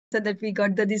so that we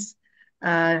got this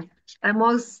uh,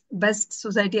 Amos Best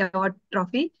Society Award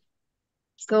trophy.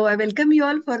 So I welcome you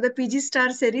all for the PG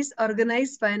Star series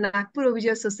organized by Nagpur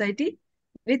Obijay Society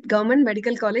with Government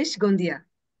Medical College, Gondia.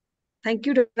 Thank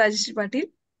you, Dr. Rajesh Patil.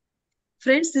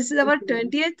 Friends, this is our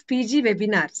 20th PG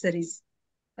webinar series.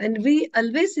 And we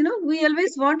always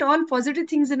want all positive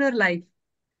things in our life.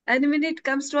 And when it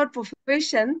comes to our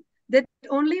profession, that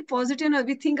only positive,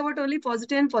 we think about only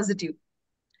positive and positive.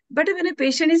 But when a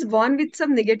patient is born with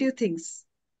some negative things,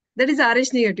 that is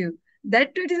RH negative,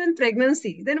 that too it is in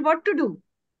pregnancy, then what to do?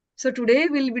 So today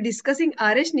we'll be discussing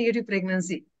RH negative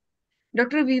pregnancy.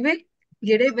 Dr. Vivek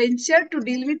Gede ventured to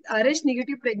deal with RH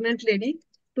negative pregnant lady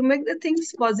to make the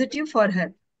things positive for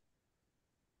her.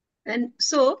 And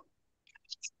so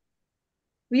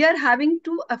we are having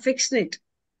two affectionate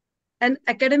and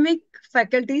academic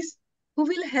faculties who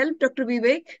will help Dr.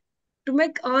 Vivek to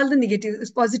make all the negative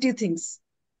positive things.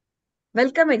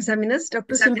 Welcome examiners,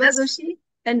 Dr. Sulbha Joshi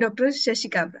and Dr. Shashi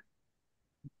Kabra.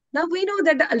 Now we know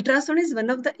that the ultrasound is one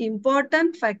of the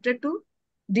important factor to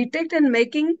detect and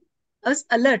making us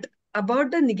alert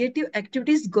about the negative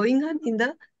activities going on in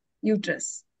the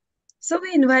uterus. So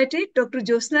we invited Dr.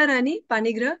 Josna Rani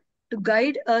Panigra to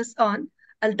guide us on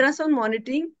ultrasound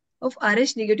monitoring of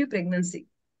RH negative pregnancy.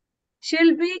 She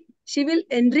will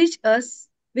enrich us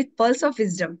with pearls of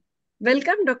wisdom.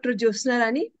 Welcome, Dr. Josna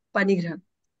Rani Panigra.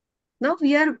 Now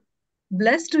we are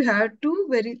blessed to have two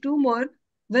more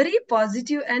very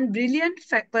positive and brilliant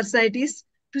personalities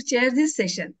to chair this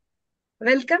session.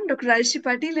 Welcome, Dr. Rajesh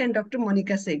Patil and Dr.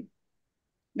 Monica Singh.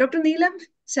 Dr. Neelam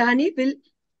Sahani will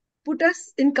put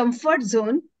us in comfort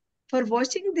zone for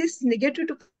watching this negative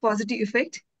to positive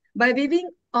effect by weaving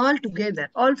all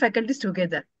faculties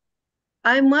together.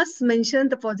 I must mention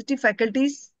the positive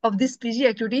faculties of this PG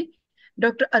activity,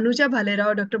 Dr. Anuja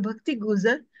Bhalerao, Dr. Bhakti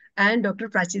Gujar, and Dr.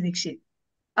 Prachi Dikshit.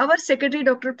 Our secretary,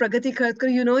 Dr. Pragati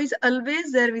Khadkar, is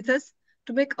always there with us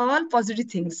to make all positive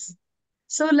things.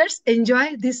 So let's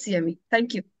enjoy this CME.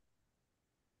 Thank you.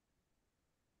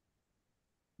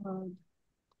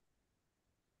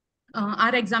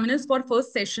 Our examiners for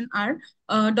first session are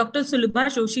Dr. Sulbha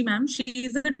Joshi ma'am. She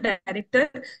is a director,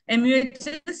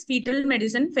 MUHS Fetal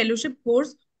Medicine Fellowship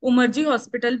Course, Umarji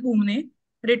Hospital, Pune.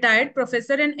 Retired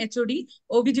professor and HOD,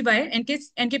 OBGY,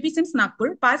 NKP SIMS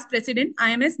Nagpur, past president,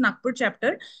 IMS Nagpur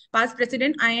chapter, past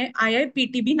president,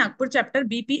 IIPTB Nagpur chapter,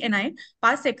 BPNI,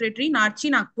 past secretary, Narchi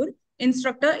Nagpur,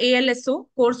 instructor, ALSO,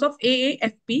 course of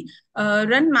AAFP,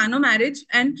 run Mano Marriage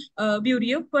and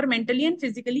Bureau for mentally and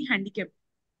physically handicapped.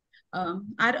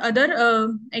 Our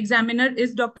other examiner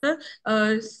is Dr.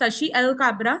 Sashi L.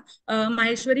 Kabra,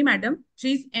 Maheshwari Madam.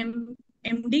 She's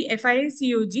MD,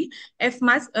 FICOG,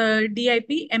 FMAS,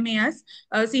 DIP, MAS,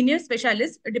 Senior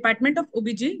Specialist, Department of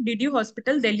OBG, DDU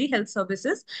Hospital, Delhi Health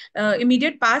Services,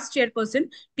 immediate past chairperson,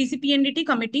 PCPNDT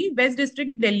Committee, West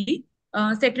District, Delhi,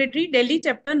 Secretary, Delhi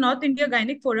Chapter, North India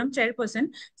Gynec Forum Chairperson,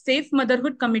 Safe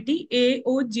Motherhood Committee,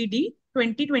 AOGD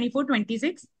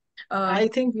 2024-26. I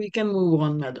think we can move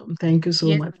on, madam. Thank you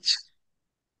so much.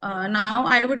 Now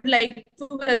I would like to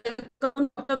welcome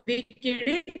Dr. Vivek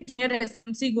Gede, Senior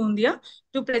SMC Gondia,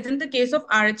 to present the case of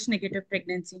RH negative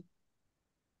pregnancy.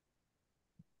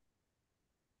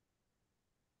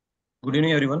 Good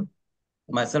evening, everyone.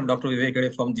 Myself, Dr. Vivek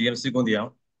Gede from GMC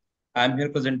Gondia. I am here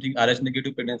presenting RH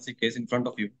negative pregnancy case in front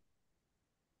of you.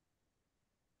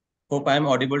 Hope I am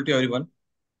audible to everyone.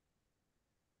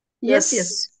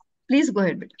 Yes. Please go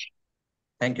ahead.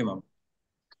 Thank you, ma'am.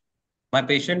 My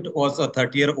patient was a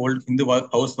 30-year-old Hindu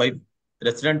housewife,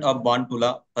 resident of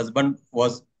Bantula. Husband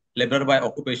was laborer by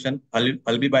occupation,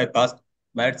 Halbi by caste,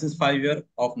 married since 5 years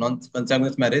of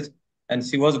non-consanguineous marriage, and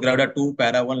she was gravida 2,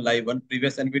 para 1, live 1,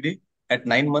 previous NVD at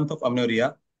 9 months of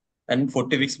amenorrhea and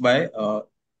 40 weeks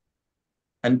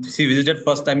and she visited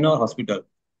first time in our hospital,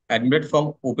 admitted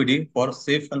from OPD for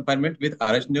safe confinement with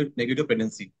RH negative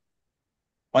pregnancy.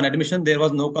 On admission, there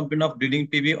was no complaint of bleeding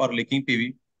PV or leaking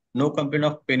PV, no complaint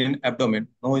of pain in abdomen,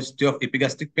 no history of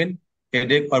epigastric pain,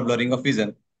 headache or blurring of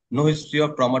vision, no history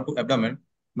of trauma to abdomen,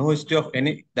 no history of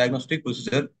any diagnostic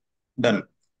procedure done.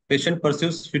 Patient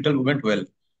pursues fetal movement well.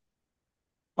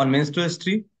 On menstrual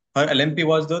history, her LMP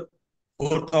was the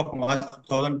 4th of March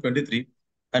 2023,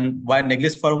 and by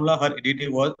Neglis formula, her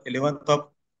EDT was 11th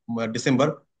of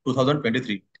December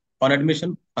 2023. On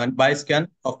admission and by scan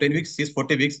of 10 weeks, she is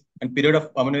 40 weeks, and period of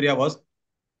amenorrhea was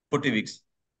 40 weeks.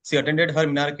 She attended her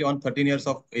menarche on 13 years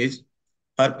of age.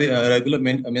 Her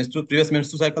previous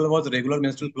menstrual cycle was regular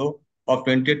menstrual flow of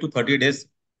 28 to 30 days,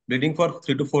 bleeding for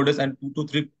 3 to 4 days, and 2 to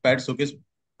 3 pads soakage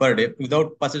per day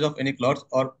without passage of any clots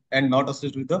and not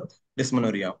associated with the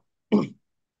dysmenorrhea.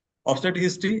 Obstetric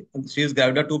history, she is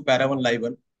gravida 2, para 1, live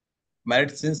 1,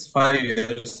 married since 5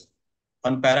 years.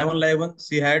 On Paragon Live 1,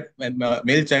 she had a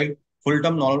male child,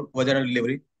 full-term normal vaginal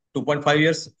delivery, 2.5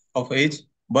 years of age,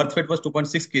 birth weight was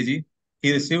 2.6 kg.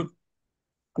 He received,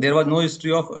 there was no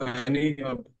history of any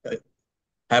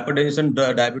hypertension,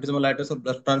 diabetes mellitus, or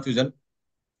blood transfusion.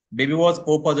 Baby was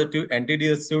O positive, anti-D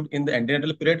received in the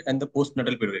antenatal period and the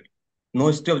postnatal period. No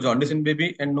history of jaundice in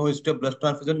baby and no history of blood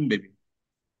transfusion in baby.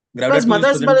 Was Gravida 2 is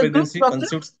mother's present in blood group, pregnancy, doctor?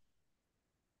 conceived.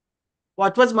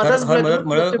 What was Her mother's blood group,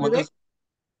 Dr. Vivek?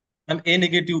 A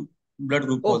negative blood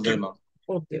group was there,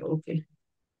 Okay, ma'am. okay.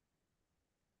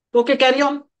 Okay, carry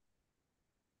on.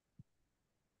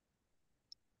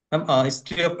 Ma'am,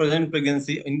 history of present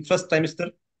pregnancy. In first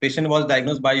trimester, patient was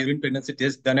diagnosed by urine pregnancy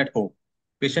test done at home.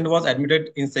 Patient was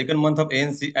admitted in second month of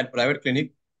ANC at private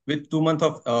clinic with 2 months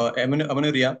of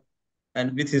amenorrhea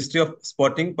and with history of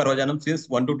spotting per vaginum since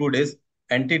 1 to 2 days.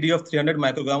 Anti-D of 300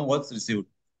 microgram was received.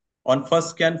 On first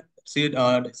scan, she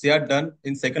had done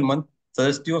in second month,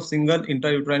 suggestive of single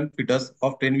intrauterine fetus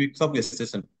of 10 weeks of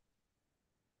gestation.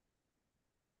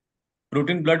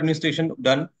 Routine blood administration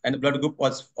done, and the blood group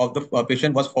was of the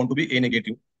patient was found to be A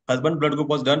negative. Husband blood group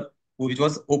was done, which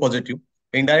was O positive.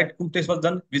 Indirect test was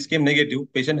done, which came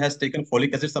negative. Patient has taken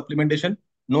folic acid supplementation.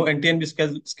 No anti-NB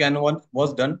scan one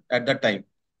was done at that time.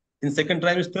 In second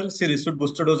trimester, she received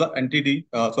booster dose of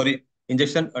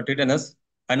injection tetanus.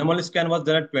 Anomaly scan was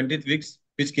done at 20th weeks,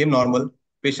 which came normal.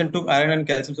 Patient took iron and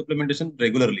calcium supplementation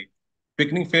regularly.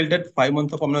 Quickening failed at 5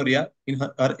 months of amenorrhea in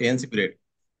her ANC period.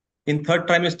 In third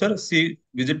trimester, she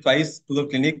visited twice to the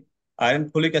clinic. Iron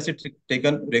folic acid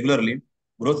taken regularly.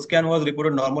 Growth scan was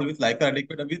reported normal with Leica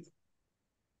adequate and with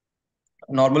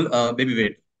normal baby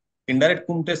weight. Indirect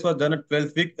Coombs test was done at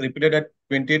 12th week, repeated at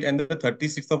 28th and the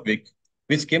 36th of week,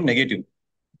 which came negative.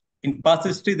 In past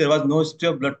history, there was no history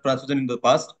of blood transfusion in the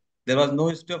past. There was no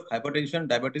history of hypertension,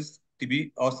 diabetes,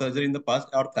 TB, or surgery in the past,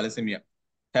 or thalassemia.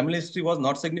 Family history was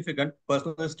not significant.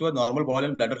 Personal history was normal bowel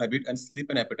and bladder habit and sleep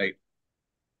and appetite.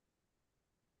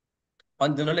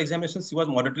 On general examination, she was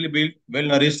moderately built, well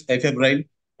nourished, afebrile.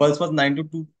 Pulse was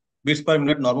 92 beats per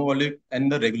minute, normal volume,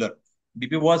 and the regular.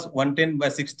 BP was 110 by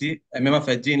 60 mm of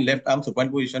Hg in left arm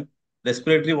supine position.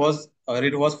 Respiratory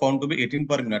rate was found to be 18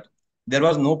 per minute. There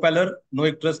was no pallor, no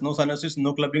icterus, no cyanosis,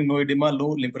 no clubbing, no edema,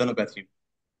 no lymphadenopathy.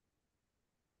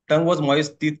 Tongue was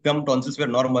moist, teeth, gum, tonsils were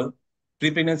normal.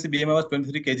 Pre-pregnancy BMI was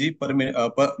 23 kg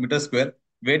per meter square.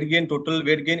 Total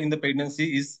weight gain in the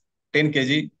pregnancy is 10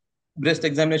 kg. Breast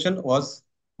examination was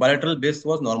bilateral base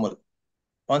was normal.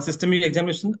 On systemic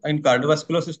examination in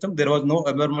cardiovascular system, there was no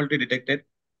abnormality detected.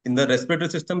 In the respiratory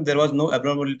system, there was no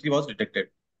abnormality was detected.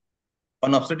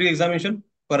 On obstetric examination,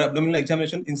 for abdominal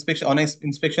examination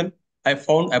inspection, I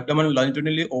found abdomen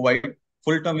longitudinally ovoid,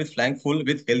 full term with flank full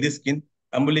with healthy skin,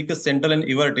 umbilicus central and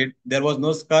everted. There was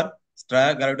no scar,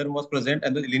 stria gravidarum was present,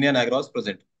 and the linea nigra was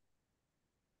present.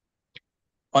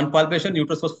 On palpation,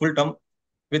 uterus was full term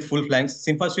with full flanks.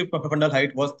 Symphysis fundal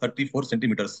height was 34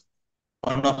 centimeters.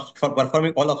 For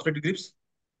performing all obstetric grips,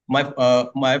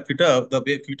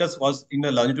 the fetus was in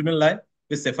a longitudinal line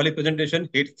with cephalic presentation,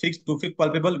 head fixed, 2 feet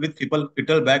palpable with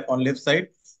fetal back on left side,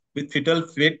 with fetal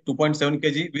weight 2.7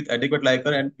 kg with adequate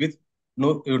liquor and with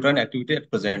no uterine activity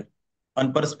at present.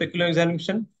 On perspeculum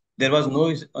examination, there was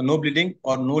no bleeding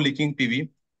or no leaking PV.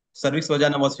 Cervix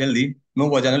vagina was healthy, no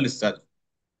vaginal discharge.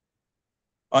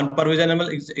 On per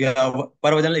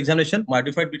vaginal examination,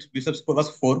 modified Bishop score was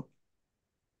 4.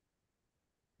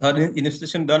 Her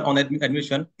investigation done on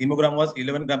admission, hemogram was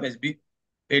 11 gram HB,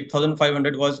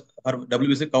 8,500 was her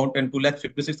WBC count, and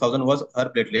 2,56,000 was her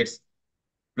platelets.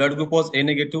 Blood group was A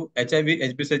negative, HIV,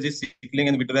 HBsAg, sickling,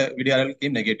 and VDRL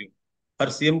came negative. Her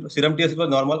serum TSH was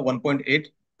normal 1.8,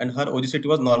 and her OGCT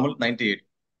was normal 98.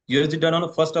 USG done on the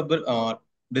 1st of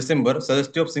December,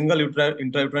 suggestive of single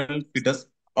intrauterine fetus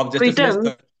of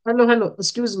gestation. Written, hello,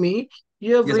 excuse me.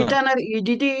 You have Yes, written her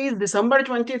EDT is December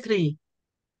 23.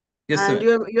 Yes, and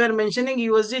sir. you are mentioning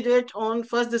USG date on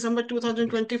 1st December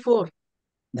 2024.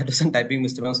 That was a typing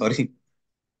mistake, I'm sorry.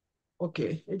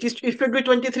 Okay. It should be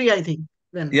 23, I think.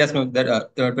 Then. Yes, ma'am.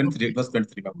 That 23, it was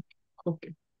 23, ma'am.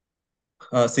 Okay.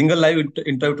 Single live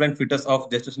intrauterine fetus of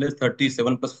gestation is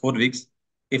 37 plus 4 weeks.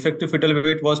 Effective fetal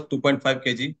weight was 2.5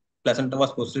 kg. Placenta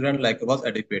was posterior and like was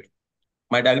adequate.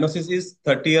 My diagnosis is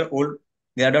 30-year-old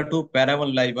Gada2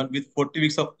 Para1 live one with 40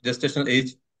 weeks of gestational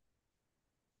age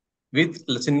with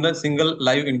single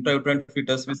live intrauterine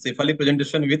fetus with cephalic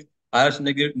presentation with RH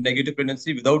negative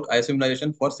pregnancy without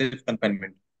ISO for safe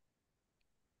confinement.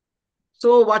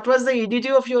 So what was the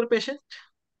EDT of your patient?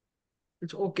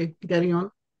 It's okay. Carry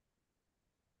on.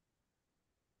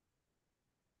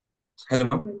 Hello,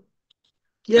 ma'am.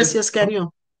 Yes, carry on.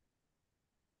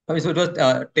 So it was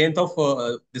 10th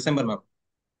of December, ma'am.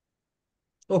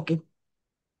 Okay.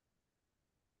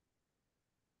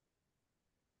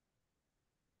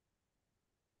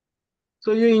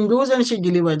 So you induced and she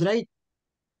delivered, right?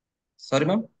 Sorry,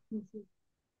 ma'am.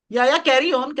 Yeah,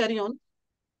 carry on, carry on.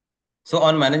 So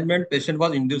on management, patient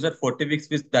was induced at 40 weeks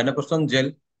with dinoprostone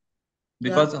gel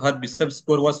because her Bishop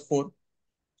score was 4.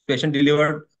 Patient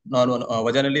delivered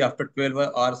vaginally after 12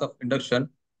 hours of induction.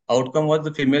 Outcome was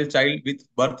the female child with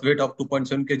birth weight of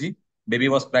 2.7 kg. Baby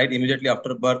was cried immediately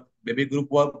after birth. Baby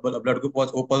blood group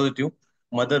was O positive.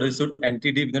 Mother received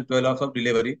anti-D within 12 hours of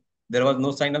delivery. There was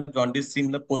no sign of jaundice seen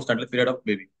in the postnatal period of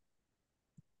baby.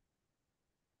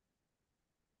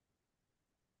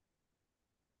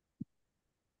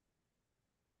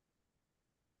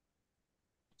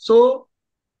 So,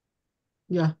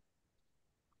 yeah.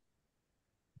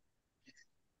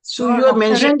 So you have Doctor,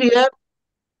 mentioned here,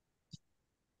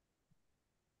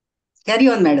 carry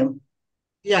on, madam.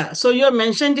 yeah. So you have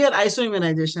mentioned here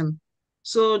isoimmunization.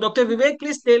 So Dr. Vivek,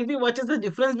 please tell me what is the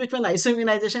difference between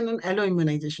isoimmunization and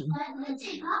alloimmunization?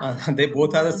 They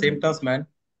both are the same terms, man.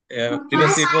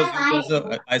 Previously, it was used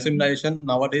as isoimmunization.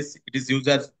 Nowadays, it is used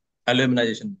as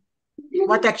alloimmunization.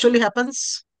 What actually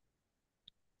happens?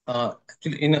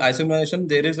 Actually, in isoimmunization,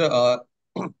 there is a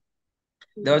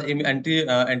there was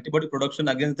antibody production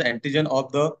against the antigen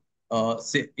of the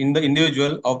in the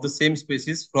individual of the same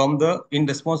species from the in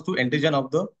response to antigen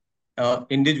of the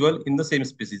individual in the same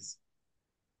species.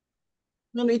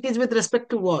 No, it is with respect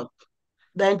to what?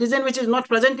 The antigen which is not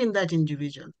present in that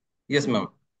individual. Yes, ma'am.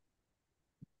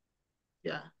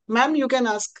 Yeah. Ma'am, you can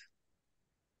ask.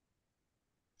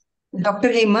 Dr.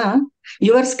 Hema,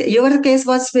 your case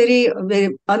was very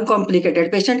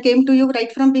uncomplicated. Patient came to you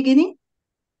right from beginning?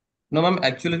 No, ma'am.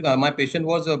 Actually, my patient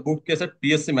was a booked case at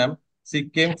PSC, ma'am. She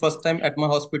came first time at my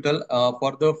hospital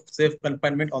for the safe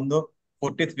confinement on the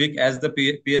 40th week as the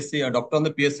PSC doctor on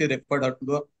the PSC referred her to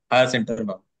the higher center,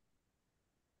 ma'am.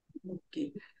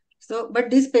 Okay. So, but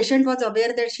this patient was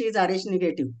aware that she is Rh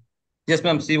negative. Yes,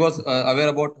 ma'am. She was aware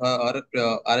about her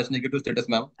Rh negative status,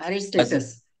 ma'am. Rh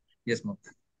status. Yes, ma'am.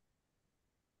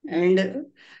 And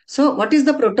so, what is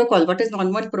the protocol? What is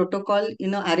normal protocol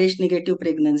in a Rh negative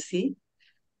pregnancy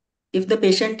if the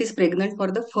patient is pregnant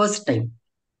for the first time?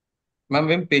 Ma'am,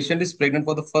 when patient is pregnant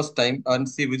for the first time and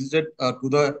she visited to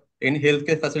the any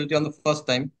healthcare facility on the first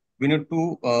time, we need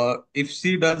to, if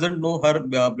she doesn't know her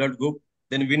blood group,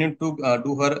 then we need to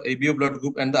do her ABO blood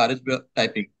group and the RH blood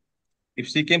typing. If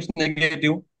she comes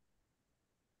negative,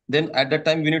 then at that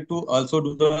time we need to also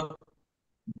do the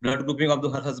blood grouping of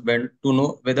her husband to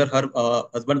know whether her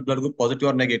husband's blood group positive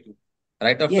or negative.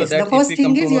 Right after Yes, the that, if first we thing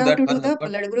come to is you know have that to her do the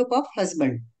husband, blood group of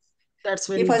husband. That's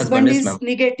very If important. husband yes, is ma'am,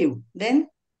 negative,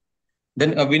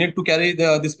 then we need to carry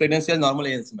this pregnancy as normal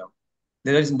ANC, ma'am.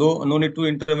 There is no need to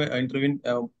intervene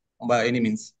by any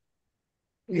means.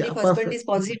 and Yeah, if husband perfect. is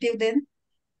positive, then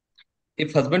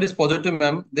If husband is positive,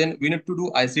 ma'am, then we need to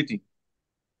do ICT.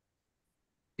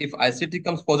 If ICT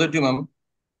comes positive, ma'am,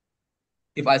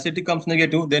 if ICT comes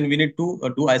negative, then we need to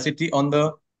do ICT on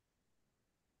the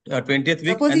 20th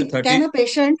week suppose and the can 30th. a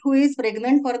patient who is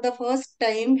pregnant for the first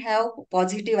time have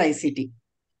positive ICT?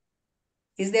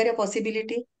 Is there a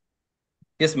possibility?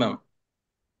 Yes, ma'am.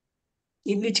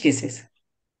 In which cases?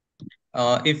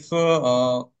 Uh, if,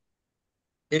 uh, uh,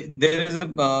 if there is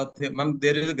a ma'am,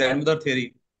 there is a grandmother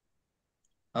theory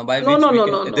by No, which no, we no,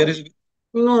 can no, there no. is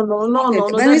No, no, no, Okay, no,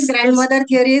 no. one is grandmother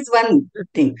theory is one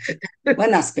thing,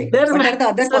 one aspect. There's What are the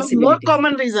other some more possibilities?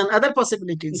 common reason, other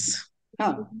possibilities.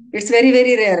 It's very,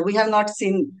 very rare. We have not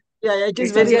seen. Yeah, it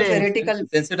is It's very only a rare. theoretical.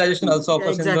 sensitization also Yeah,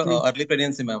 occurs in the exactly. early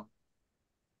pregnancy, ma'am.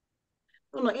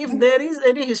 No, no, if there is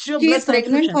any history of She blood is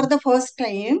pregnant for transfusion, the first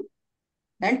time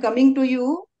and coming to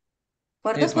you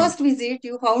for the Yes, ma'am. first visit,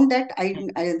 you found that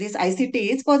this ICT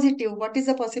is positive. What is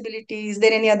the possibility? Is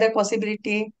there any other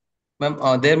possibility?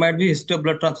 Ma'am, there might be history of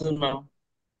blood transfusion, ma'am.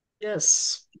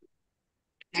 yes.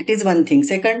 That is one thing.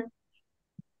 Second,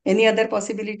 any other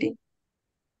possibility?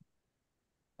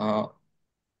 Uh,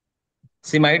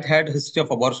 she might had history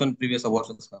of abortion, previous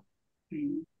abortions, ma'am.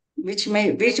 Which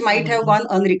might have gone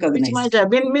Which unrecognized. might have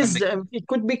been missed. Unrecognized. It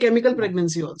could be chemical Yeah.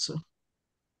 pregnancy also.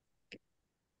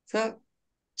 So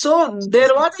So there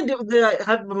Yes, ma'am. was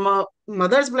her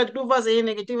mother's blood group was A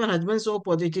negative and husband's O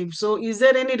positive. So is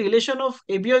there any relation of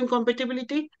ABO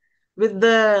incompatibility with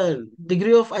the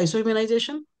degree of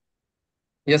isoimmunization?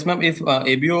 Yes, ma'am. If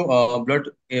ABO blood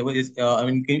is, I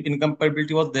mean,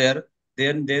 incompatibility was there,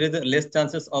 then there is less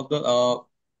chances of the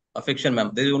affection,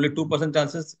 ma'am. There is only 2%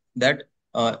 chances that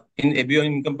in ABO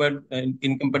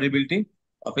incompatibility,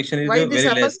 affection is Why this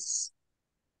very less. happens?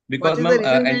 What Because, is the ma'am,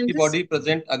 reason behind this? antibody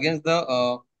present against the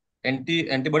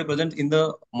antibody present in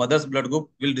the mother's blood group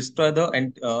will destroy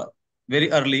the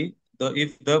very early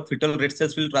if the fetal red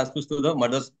cells will transfuse to the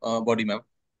mother's body, ma'am,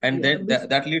 and Yeah, then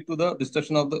that leads to the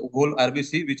destruction of the whole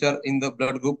RBC which are in the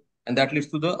blood group, and that leads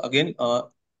to the again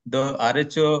the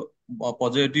RH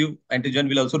positive antigen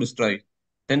will also destroy.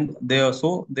 Then there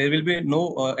will be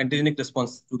no antigenic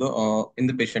response to the in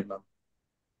the patient, ma'am.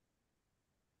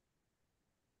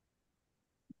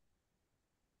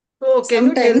 So can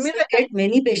you tell Sometimes me we get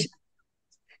many patients.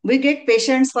 We get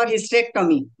patients for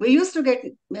hysterectomy. We used to get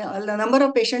a number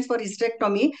of patients for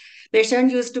hysterectomy.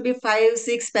 Patient used to be 5,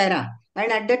 6 para.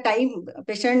 And at the time,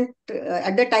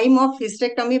 at the time of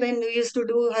hysterectomy, when we used to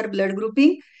do her blood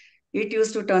grouping, it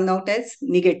used to turn out as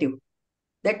negative.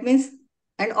 That means,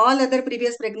 and all other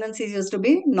previous pregnancies used to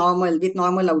be normal with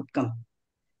normal outcome.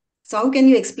 So how can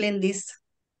you explain this?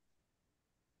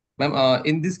 Ma'am,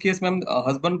 in this case, ma'am,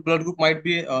 husband blood group might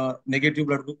be negative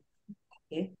blood group,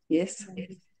 Okay. Yes.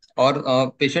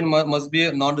 or patient must be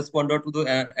a non-responder to the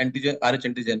antigen RH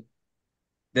antigen.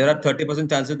 There are 30%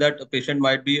 chances that a patient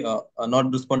might be a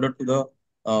non-responder to the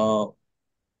uh,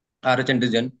 RH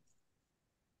antigen,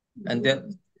 and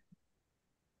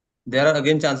there are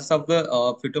again chances of the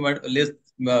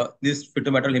this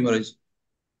fetal hemorrhage.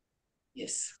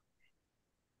 Yes.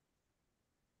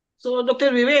 So, Dr.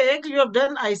 Vivek, you have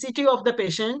done ICT of the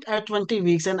patient at 20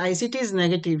 weeks and ICT is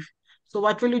negative. So,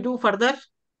 what will you do further?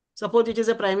 Suppose it is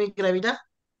a primary gravida.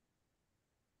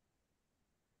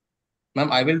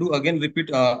 Ma'am, I will do again repeat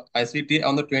ICT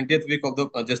on the 20th week of the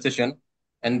gestation,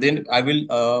 and then I will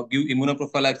give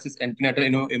immunoprophylaxis, antenatal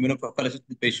immunoprophylaxis to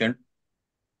the patient.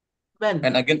 When?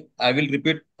 And again, I will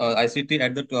repeat ICT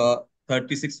at the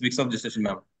 36 weeks of gestation,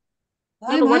 ma'am.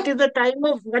 No, what is the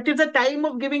time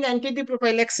of giving anti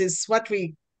prophylaxis? What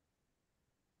week?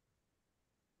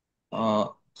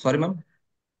 Sorry, ma'am.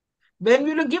 When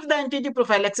will you give the anti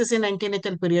prophylaxis in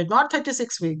antenatal period? Not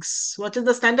 36 weeks. What is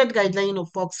the standard guideline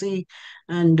of FOXI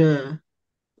and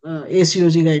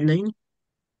ACOG guideline?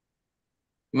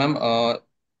 Ma'am,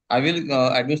 I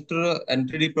will administer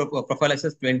NTD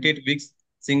prophylaxis 28 weeks,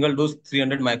 single dose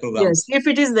 300 Yes, micrograms. if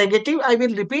it is negative, I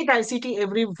will repeat ICT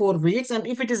every 4 weeks. And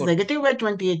if it is So, negative by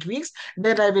 28 weeks,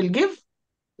 then I will give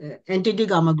anti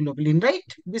gamma globulin, right?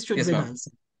 This should yes, be the ma'am.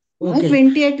 answer. Why Okay.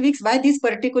 28 weeks? Why this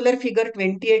particular figure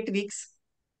 28 weeks?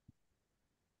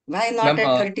 Why not Ma'am,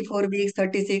 at 34 weeks,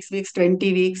 36 weeks,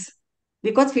 20 weeks?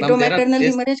 Because ma'am, fetomaternal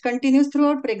hemorrhage continues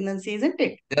throughout pregnancy, isn't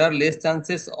it? there are less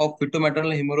chances of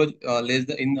fetal-maternal hemorrhage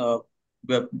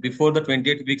before the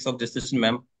 28 weeks of gestation,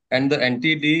 ma'am. And the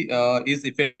NTD is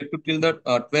effective till the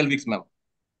 12 weeks, ma'am.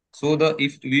 So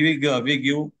if we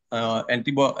give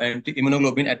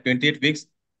anti-immunoglobulin at 28 weeks,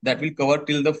 that will cover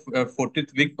till the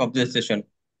 40th week of gestation.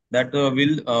 That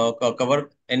will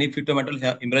cover any fetal-maternal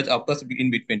hemorrhage after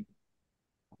in between.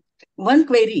 One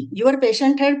query, your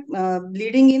patient had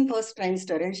bleeding in first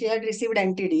trimester and she had received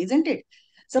anti-D, isn't it?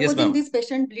 Yes, Supposing ma'am. this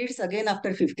patient bleeds again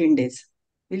after 15 days,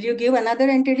 will you give another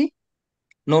anti-D?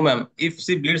 No, ma'am. If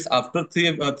she bleeds after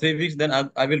 3 weeks, then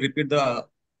I will repeat the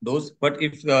dose. But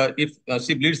if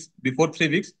she bleeds before 3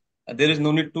 weeks, there is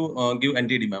no need to give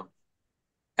NTD, ma'am.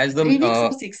 As the 3 weeks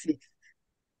or 6 weeks?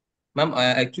 ma'am,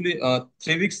 actually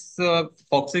 3 weeks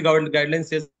FOXI guidelines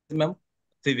says, ma'am,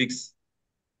 3 weeks,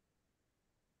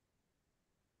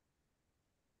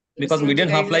 because ACOG median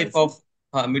half-life guidelines.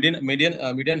 of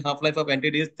median half-life of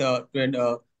NTD is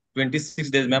 26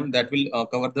 days, ma'am. That will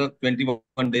cover the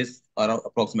 21 days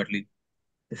approximately.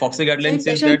 The FOXI So guidelines if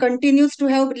says patient that. continues to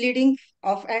have bleeding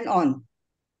off and on,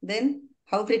 then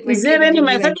how Is frequently there will any you give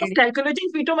method of anti-D? calculating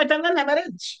fetal-maternal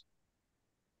hemorrhage?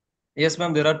 Yes,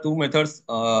 ma'am. There are two methods.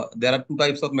 There are two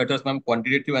types of methods, ma'am: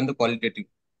 quantitative and the qualitative.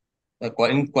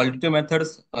 In qualitative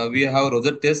methods, we have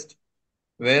Rosette test,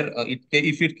 where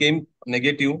if it came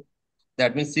negative,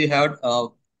 that means she had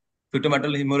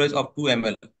fetal-maternal hemorrhage of 2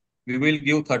 ml. We will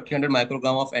give 300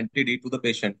 microgram of NTD to the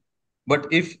patient. But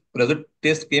if Rosette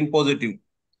test came positive,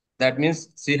 that means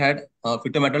she had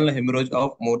fetal-maternal hemorrhage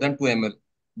of more than 2 ml.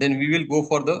 Then we will go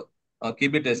for the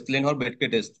KB test, Klein or Betke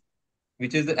test,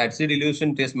 which is the acid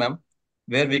dilution test, ma'am,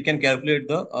 where we can calculate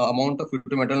the amount of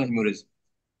fetal-maternal hemorrhage,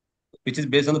 which is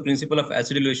based on the principle of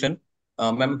acid dilution,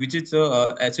 ma'am, which is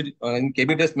acid in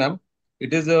KB test, ma'am.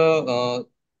 It is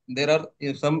there are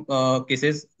some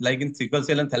cases like in sickle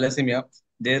cell and thalassemia,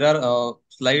 there are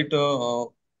slight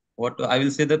what I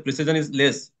will say the precision is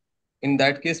less. In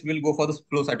that case, we'll go for the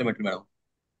flow cytometry, madam.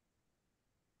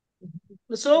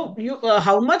 So you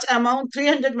how much amount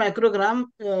 300 microgram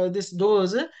this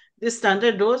dose, this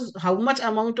standard dose, how much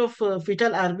amount of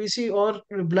fetal RBC or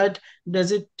blood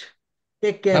does it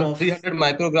take care Ma'am, of? 300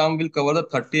 microgram will cover the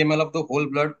 30 ml of the whole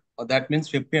blood that means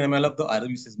 50 ml of the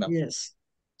RBCs, ma'am. Yes.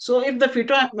 So if the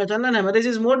fetal-maternal hemorrhage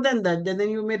is more than that, then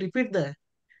you may repeat the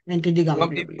anti-gamma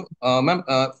Ma'am, if, globulin.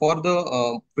 ma'am, for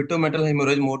the fetal-maternal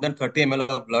hemorrhage more than 30 ml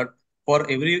of blood, for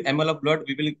every ml of blood,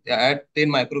 we will add 10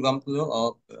 microgram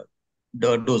to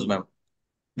the dose, ma'am.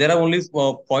 There are only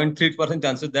 0.3%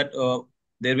 chances that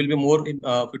there will be more in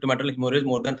fetal-maternal hemorrhage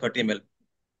more than 30 ml.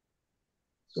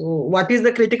 So what is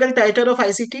the critical titer of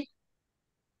ICT?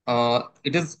 Uh,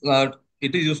 it is uh,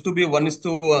 it is used to be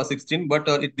 1:16, but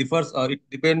it differs. It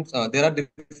depends. There are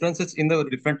differences in the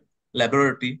different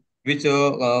laboratory, which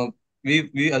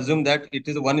we assume that it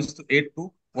is 1:8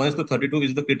 to 1:32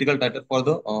 is the critical titer for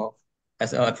the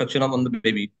as affection on the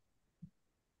baby.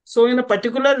 So in a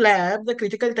particular lab, the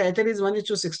critical titer is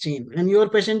 1:16, and your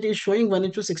patient is showing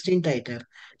 1:16 titer.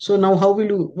 So now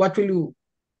what will you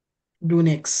do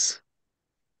next?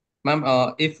 Ma'am,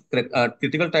 if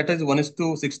critical titer is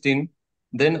 1:16,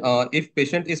 then if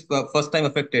patient is first time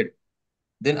affected,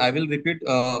 then I will repeat.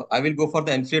 I will go for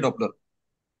the MCA Doppler,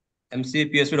 MCA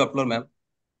PSV Doppler, ma'am,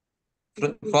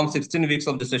 from 16 weeks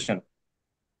of gestation.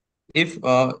 If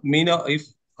if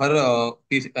her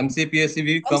MCA PSV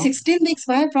will From come, 16 weeks,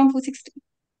 why from 16?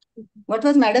 What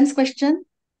was madam's question?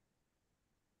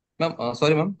 ma'am.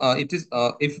 Sorry, ma'am. It is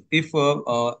if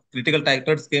critical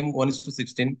titers came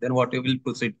 1:16, then what you will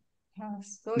proceed?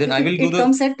 So Then if I will do it the.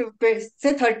 comes at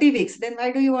say 30 weeks, then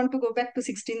why do you want to go back to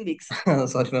 16 weeks?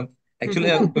 Sorry, ma'am. Actually,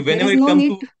 There whenever is it no comes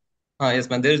need. to, yes,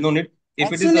 ma'am. There is no need.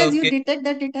 If As it is soon as you detect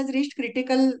that it has reached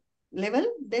critical level,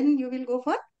 then you will go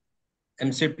for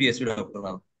MCA PSV Doppler,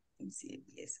 ma'am.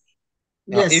 MCAPS.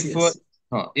 Yes, If yes.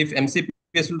 if MCA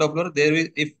PSV Doppler, there is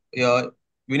if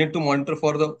we need to monitor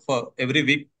for every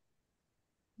week.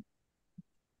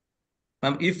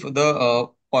 Ma'am, if the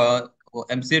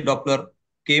MCA Doppler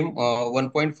came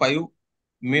 1.5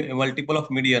 multiple of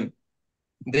median,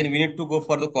 then we need to go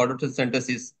for the cortisol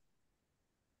synthesis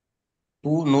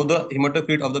to know the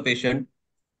hematocrit of the patient.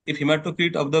 If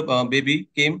hematocrit of the baby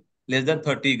came less than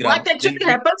 30 gram, What then actually we,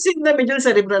 happens in the middle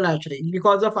cerebral artery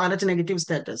because of RH negative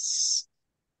status?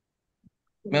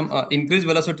 ma'am, increased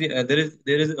velocity. There is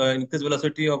increased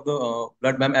velocity of the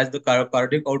blood, ma'am, as the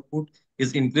cardiac output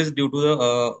is increased due to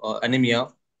the anemia,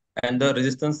 and the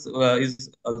resistance is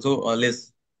also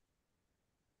less.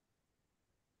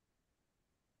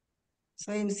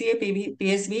 So MCA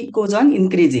PSV goes on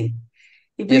increasing.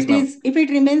 Yes, ma'am. If it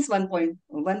remains 1.2,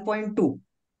 1.1,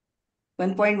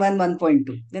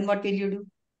 1.2, then what will you do?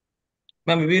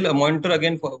 Ma'am, we will monitor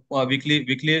again for weekly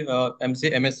MC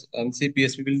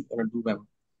PSV will do, ma'am.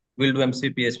 We'll do MC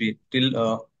PSV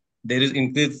till there is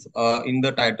increase in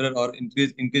the titer or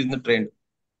increase in the trend.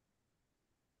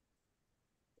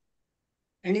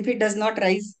 And if it does not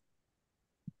rise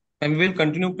And we will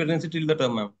continue pregnancy till the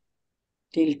term, ma'am.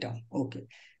 till term, okay.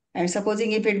 And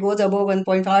supposing if it goes above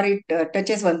 1.5 or it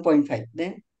touches 1.5,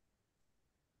 then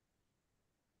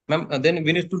Ma'am, then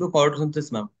we need to do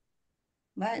photosynthesis, ma'am.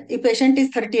 if patient is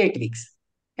 38 weeks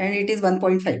and it is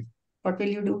 1.5, what will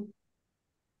you do?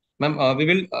 Ma'am, we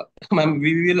will, ma'am,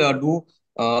 we will do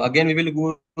again. We will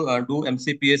go do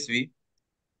MC PSV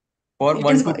for It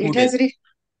 1 is to 2 it days. has reached.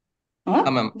 Huh?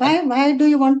 Ma'am, Why do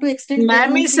you want to extend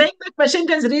Ma'am is pregnancy? saying the patient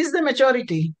has reached the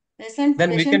maturity. then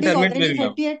we can Patient is terminate already baby, ma'am.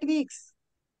 38 weeks.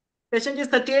 Patient is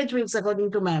 38 weeks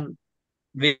according to ma'am.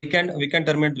 We can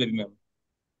terminate baby, ma'am.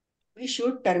 We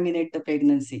should terminate the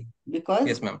pregnancy because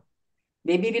Yes, ma'am.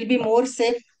 baby will be more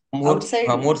safe outside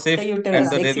More the safe, uterus, and ex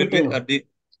there will be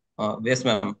uterus. yes,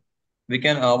 ma'am. We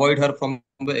can avoid her from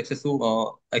the excessive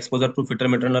exposure to fetal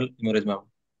maternal hemorrhage, ma'am.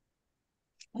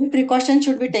 And precaution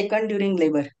should be taken during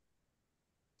labor.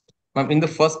 Ma'am, in the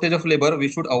first stage of labor, we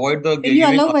should avoid the Will you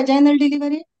giving. allow vaginal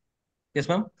delivery? Yes,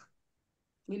 ma'am.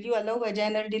 Will you allow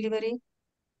vaginal delivery?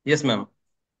 Yes, ma'am.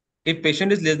 If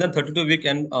patient is less than 32 week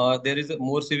and there is a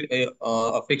more severe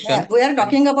affection, We are then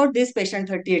talking about this patient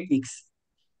 38 weeks.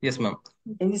 yes, ma'am.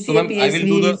 So, MCA ma'am, I will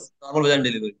do the PSV. normal vaginal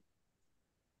delivery.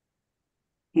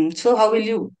 So how will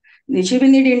you? She will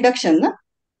need induction, na?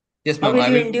 Yes, How ma'am. will I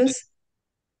you will do, induce?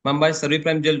 ma'am, by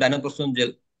Cerviprime gel, Dinoprostone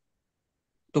gel.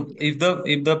 So, if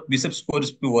the BICEP score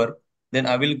is poor, then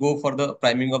I will go for the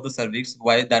priming of the cervix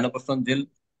via Dinoprostone gel.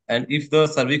 And if the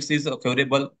cervix is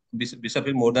favorable, BICEP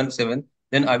is more than 7,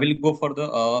 then I will go for the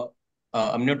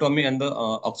amniotomy and the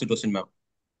oxytocin, ma'am.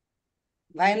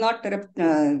 Why not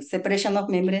separation of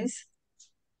membranes?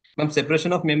 Ma'am,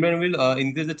 separation of membrane will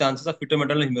increase the chances of fetal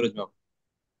maternal hemorrhage, ma'am.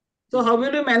 So how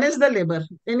will you manage the labor?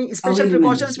 Any How special will you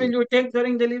manage precautions will it? you take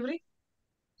during delivery?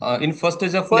 In first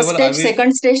stage of First level, I stage, will,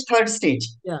 second stage, third stage.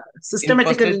 Yeah, in first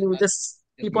systematically stage, you just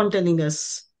yes, keep ma'am. on telling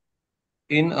us.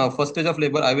 In first stage of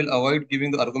labor, I will avoid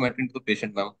giving the argometrin to the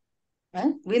patient, ma'am.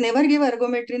 Huh? We never give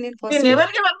ergometrin in We first never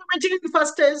stage. give ergometry in the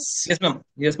first test. Yes, ma'am.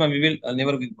 Yes, ma'am. We will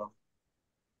never give, ma'am.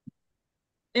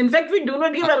 In fact, we do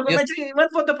not give Yes. ergometry even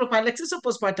for the prophylaxis of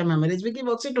postpartum hemorrhage. We give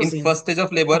In oxytocin first stage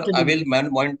of labor, after I will delivery.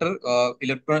 monitor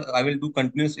I will do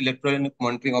continuous electronic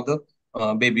monitoring of the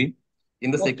baby.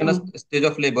 In the second No. stage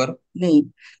of labor, No.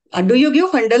 Do you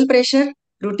give fundal pressure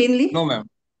routinely? no, ma'am.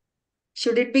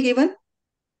 Should it be given?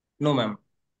 No, ma'am.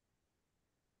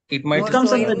 It No. might. It comes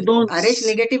So under in RH don'ts.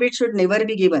 negative, it should never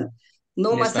be given.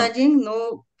 No Yes, ma'am. massaging,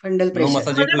 no fundal No pressure.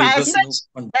 massaging to Madam, uterus,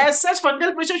 no fundal. as such,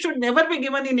 fundal pressure should never be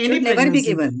given in any Should never be pregnancy,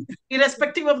 given.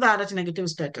 irrespective of the RH negative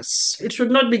status. It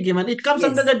should not be given. It comes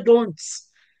under Yes. the don'ts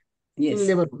in Yes.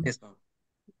 labor room. Yes, ma'am.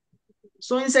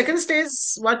 So in second stage,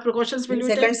 what precautions will In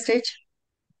you second take? stage,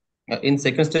 In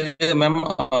second stage, ma'am,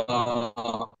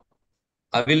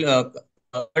 I will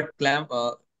cut clamp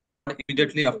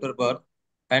immediately after birth,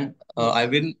 and I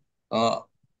will uh,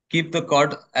 keep the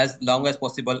cord as long as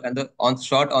possible, and the on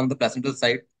short on the placental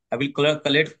side. I will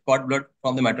collect cord blood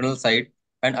from the maternal side,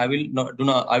 and I will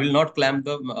not clamp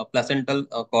the placental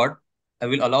cord. I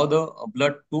will allow the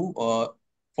blood to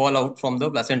fall out from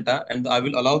the placenta, and I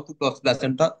will allow the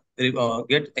placenta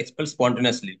get expelled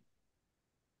spontaneously.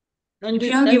 And if you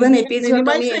we, have and given we will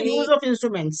minimize episiotomy, the use any of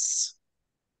instruments.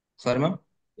 Sorry, ma'am.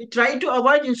 We try to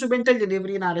avoid instrumental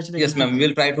delivery in RH Yes, negative ma'am. We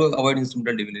will try to avoid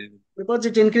instrumental delivery. because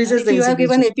it and increases if the you have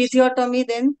incidence given of episiotomy,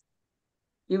 then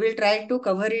you will try to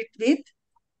cover it with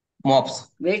Mops.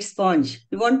 wet sponge.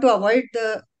 You want to avoid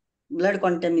the blood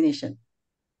contamination.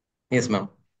 Yes, ma'am.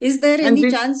 Is there and any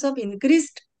we, chance of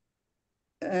increased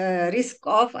risk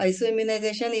of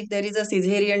isoimmunization if there is a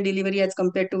cesarean delivery as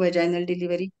compared to vaginal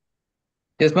delivery?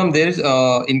 Yes, ma'am. There is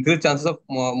increased chances of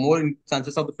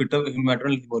chances of the fetal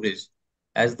maternal hemorrhage,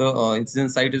 as the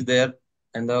incidence site is there,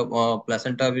 and the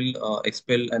placenta will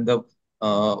expel, and the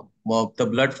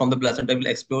blood from the placenta will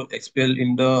expel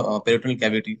in the peritoneal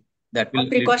cavity. That will What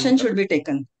lead to precaution should be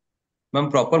taken? ma'am.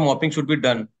 Proper mopping should be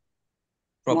done.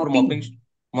 Proper mopping,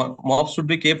 Mopping. mops should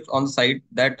be kept on the side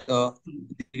that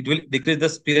it will decrease the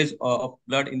spillage of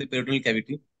blood in the peritoneal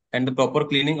cavity, and the proper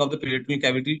cleaning of the peritoneal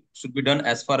cavity should be done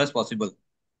as far as possible.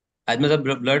 As much as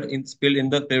blood in spilled in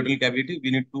the peritoneal cavity,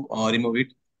 we need to remove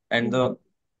it, and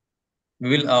we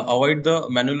will avoid the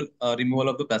manual removal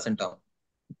of the placenta.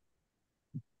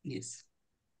 Yes.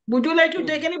 would you like to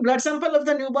take any blood sample of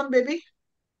the newborn baby?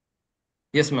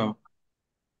 Yes, ma'am.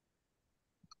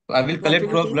 I will What collect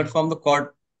will you take? blood from the cord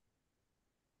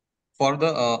for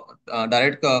the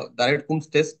direct Coombs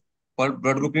test, for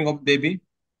blood grouping of baby,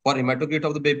 for hematocrit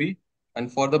of the baby,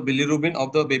 and for the bilirubin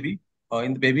of the baby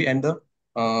in the baby, and the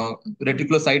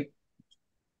reticulocyte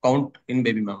count in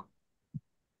baby, ma'am.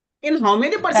 In how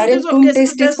many percentage Direct of Coombs cases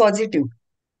test is does positive.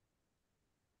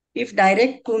 If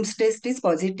direct Coombs test is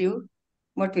positive,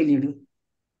 what will you do?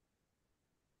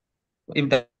 If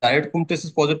direct Coombs test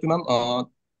is positive, ma'am,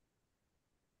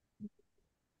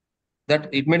 that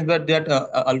it means that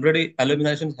already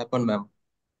eliminations happened, ma'am.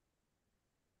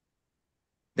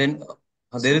 Then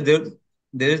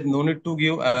there is no need to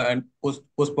give and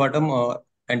postpartum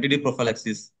anti-D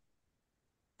prophylaxis,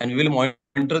 and we will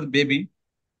monitor the baby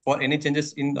for any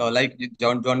changes in like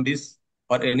jaundice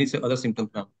or any other symptoms,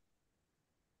 ma'am.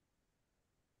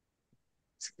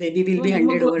 Baby will so be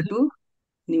handed over hemoglobin? to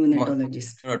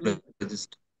neonatologist. Neonatologist.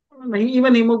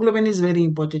 Even hemoglobin is very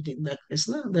important in that case,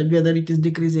 no? That whether it is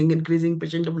decreasing, increasing,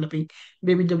 patient developing,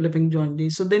 baby developing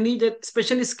jaundice. So they need a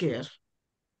specialist care.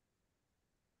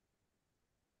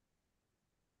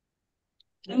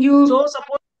 You So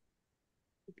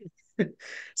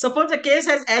suppose the case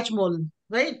has H mole,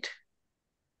 right?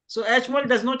 So H mole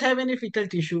does not have any fetal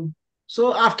tissue.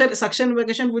 So after suction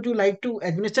vacation, would you like to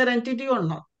administer anti-D or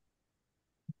not?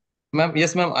 Ma'am,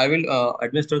 yes, ma'am. I will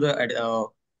administer the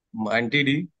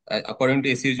anti-D according to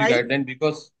ACUG Why? guideline,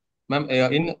 because, ma'am,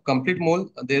 in complete mole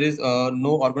there is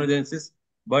no organogenesis,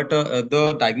 but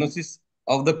the diagnosis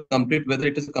of the complete, whether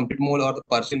it is a complete mole or the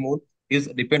partial mole, is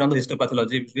depend on the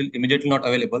histopathology, which will immediately not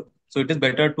available. So it is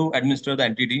better to administer the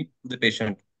anti-D to the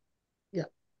patient. Yeah.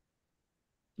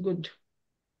 Good.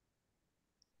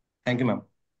 Thank you, ma'am.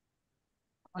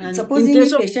 And in supposing case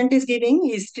if of patient is giving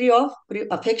history of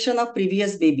affection of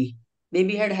previous baby,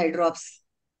 baby had hydrops,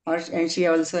 and she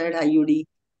also had IUD.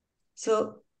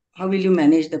 So how will you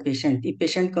manage the patient if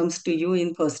patient comes to you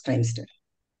in first trimester?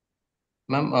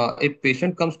 Ma'am, if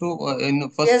patient comes to in He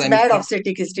first has bad trimester,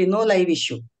 obstetric history, no live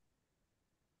issue.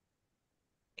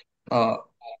 uh,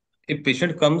 if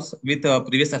patient comes with a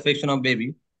previous affection of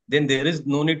baby, then there is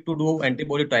no need to do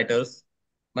antibody titers.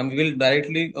 Ma'am, we will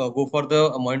directly go for the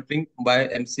monitoring by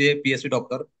MCA PSC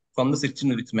doctor from the 16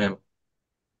 weeks, ma'am.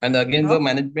 And again, the How?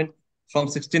 management from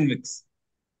 16 weeks.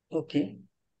 Okay.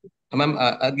 Ma'am,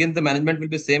 again, the management will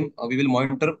be same. We will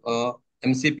monitor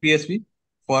MCPSV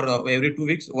for every 2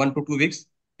 weeks, 1 to 2 weeks.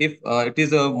 If it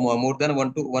is more than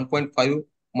 1 to 1.5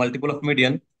 multiple of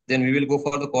median, then we will go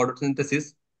for the chord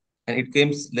synthesis. And it came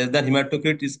less than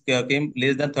hematocrit is came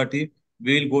less than 30,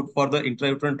 we will go for the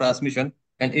intrauterine transmission.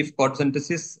 And if chord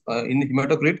synthesis in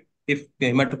hematocrit, if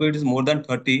hematocrit is more than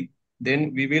 30,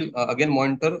 then we will again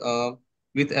monitor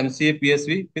with MCA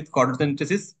PSV with chord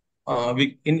synthesis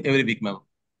week in every week, ma'am.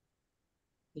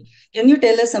 Can you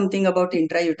tell us something about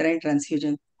intrauterine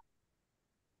transfusion?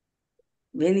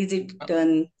 When is it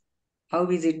done? How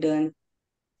is it done?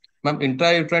 Ma'am,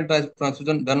 intrauterine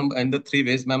transfusion done in the 3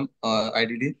 ways, ma'am.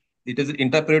 Ideally, it is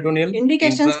intraperitoneal,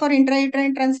 Indications intra. for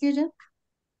intrauterine transfusion?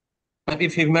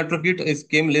 If hematocrit is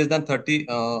came less than 30,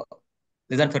 less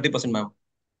than 30%, ma'am.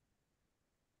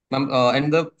 Ma'am,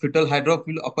 and the fetal hydrop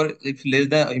will occur if less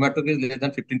than hematocrit is less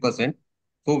than 15%.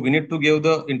 So we need to give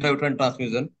the intrauterine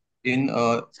transfusion. In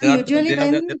So usually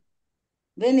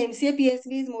when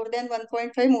MCA-PSV is more than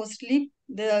 1.5, mostly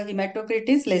the hematocrit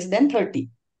is less than 30.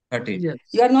 30. Yes.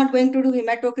 You are not going to do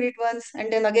hematocrit once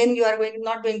and then again you are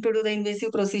not going to do the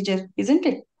invasive procedure, isn't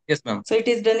it? Yes, ma'am. So it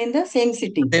is done in the same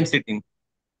sitting. Same sitting.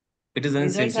 It is in the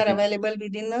same Results are sitting. available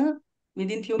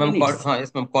within few Ma'am, minutes.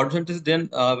 yes, ma'am. Coordination is done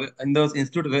in the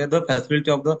institute where the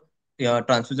facility of the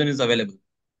transfusion is available.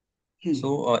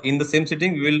 So in the same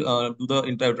sitting, we will do the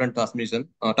intrauterine transfusion.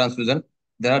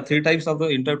 There are 3 types of the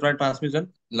intrauterine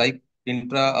transfusion, like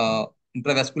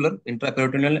intravascular,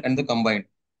 intraperitoneal, and the combined.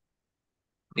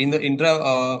 In the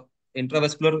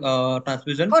intravascular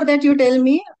transfusion, For that, you tell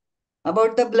me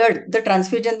about the blood, the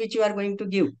transfusion which you are going to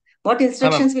give. What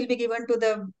instructions will be given to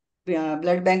the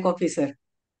blood bank officer?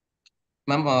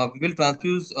 ma'am, we will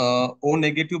transfuse O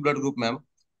negative blood group, ma'am,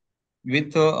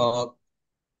 with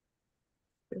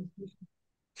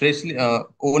freshly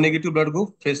O negative blood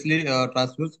group, freshly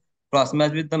transfused,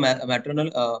 cross-matched with the maternal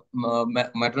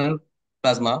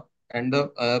plasma, and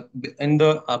the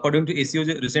according to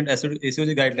ACOG recent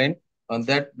ACOG guideline,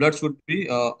 that blood should be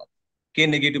K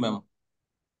negative, ma'am,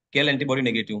 KL antibody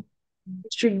negative.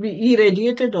 It should be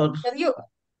irradiated or Can you,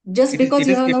 just because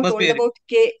you have It now must told be about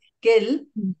KEL,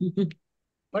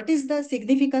 what is the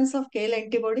significance of KEL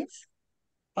antibodies?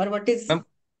 Or what is ma'am,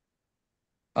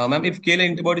 if KL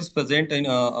antibody is present in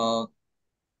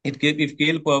if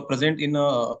KL present in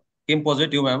came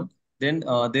positive, ma'am, then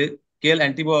the KL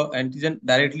antigen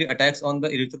directly attacks on the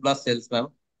erythroblast cells, ma'am.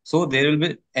 So there will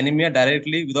be anemia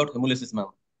directly without hemolysis, ma'am.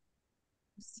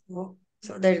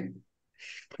 so that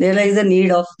there is a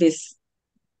need of this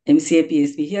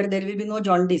MCA-PSV. Here there will be no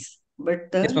jaundice,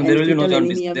 but the Yes, ma'am. There will be no fetal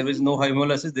jaundice. anemia There will is be. no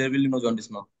hemolysis. There will be no jaundice,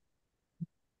 ma'am.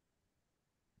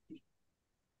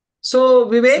 so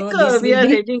Vivek, So this we will are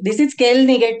be, heading. this is KEL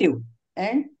negative.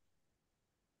 And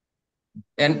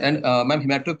And ma'am,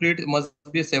 hematocrit must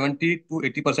be 70 to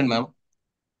 80%, ma'am.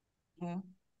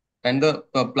 And the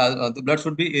blood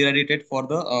should be irradiated for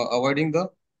the avoiding the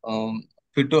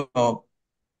fetal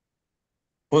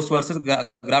host versus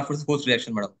graft versus host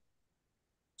reaction, madam.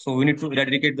 So we need to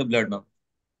eradicate the blood, ma'am.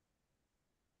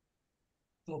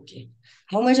 okay,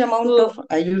 how much amount So of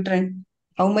iuterine,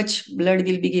 how much blood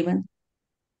will be given?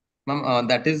 Ma'am,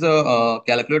 that is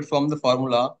calculated from the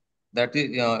formula. That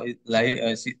is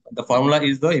the formula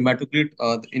is the hematocrit,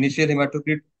 the initial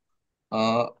hematocrit,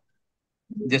 uh,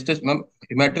 gestation, ma'am,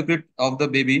 hematocrit of the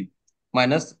baby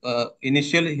minus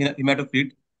initial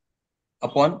hematocrit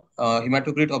upon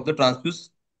hematocrit of the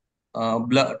transfused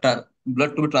blood to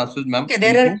be transfused, ma'am, Okay,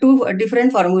 there are into. two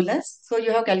different formulas. So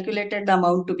you have calculated the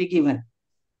amount to be given.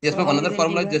 Yes, So ma'am. how Another is it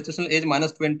formula is given? gestational age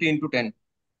minus 20 into 10.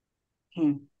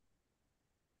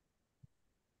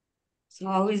 So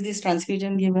how is this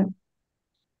transfusion given?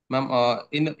 Ma'am,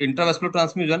 in intravascular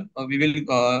transfusion, we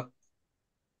will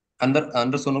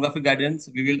under sonography guidance,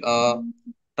 we will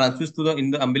transfuse to the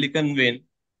in the umbilical vein.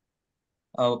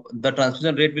 The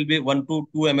transfusion rate will be 1 to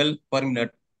 2 ml per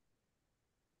minute.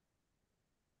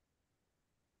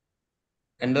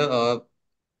 And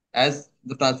as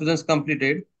the transfusion is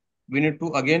completed, we need to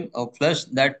again flush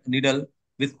that needle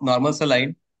with normal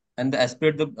saline and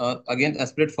aspirate again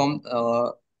aspirate from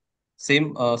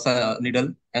same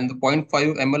needle, and the zero point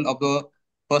 0.5 ml of the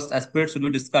first aspirate should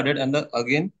be discarded, and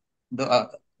again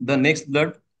the next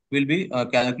blood will be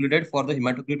calculated for the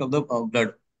hematocrit of the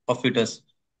blood of fetus,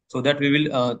 so that we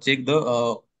will check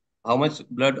the how much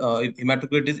blood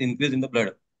hematocrit is increased in the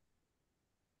blood.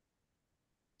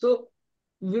 so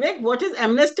Vivek, what is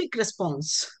amnestic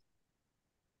response?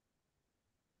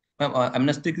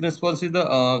 Amnestic response is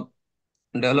the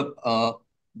develop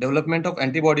development of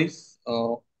antibodies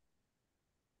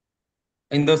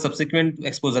in the subsequent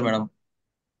exposure, madam.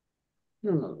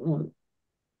 No, no, no.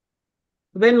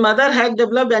 When mother had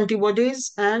developed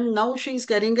antibodies and now she is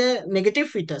carrying a negative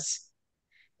fetus,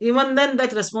 even then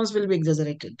that response will be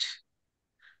exaggerated.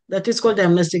 That is called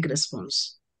amnestic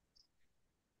response.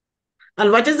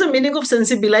 And what is the meaning of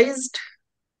sensibilized?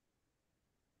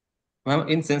 Ma'am,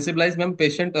 in sensibilized, ma'am,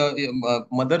 patient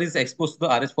mother is exposed to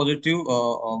the Rh positive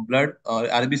blood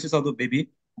RBCs of the baby,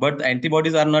 but the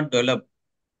antibodies are not developed.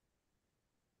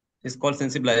 It's called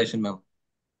sensibilization, ma'am.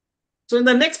 So in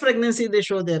the next pregnancy, they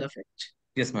show their effect.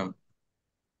 Yes, ma'am.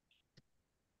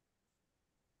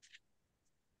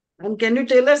 And can you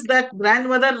tell us that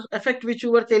grandmother effect which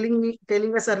you were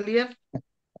telling us earlier?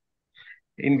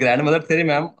 In grandmother theory,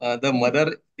 ma'am,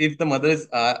 if the mother is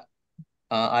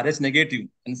Rh negative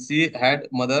and she had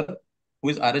mother who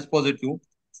is Rh positive,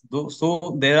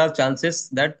 so there are chances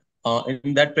that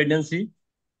in that pregnancy,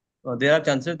 there are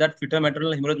chances that fetal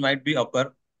maternal hemorrhage might be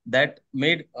occur that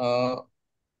made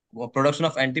production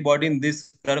of antibody in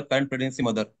this current pregnancy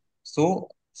mother. So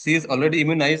she is already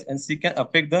immunized and she can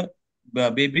affect the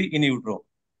baby in utero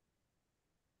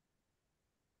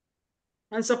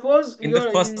And suppose you're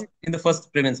in the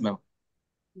first pregnancy, ma'am.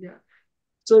 yeah.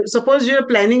 So suppose you're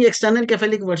planning external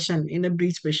cephalic version in a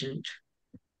breech patient.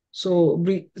 So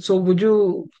would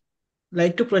you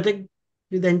like to protect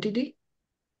with NTD?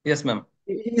 Yes, ma'am.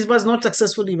 It was not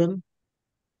successful even.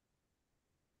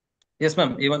 Yes,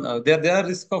 ma'am. Even there are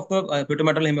risk of the fetal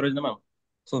maternal hemorrhage, no, ma'am.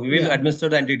 So we will Yeah. administer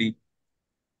the NTD.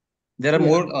 There are Yeah.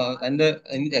 more in the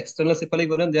external cephalic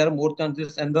variant, there are more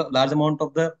chances and the large amount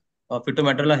of the fetal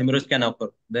hemorrhage can occur.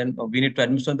 Then we need to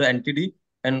administer the NTD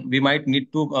and we might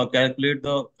need to calculate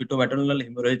the fetal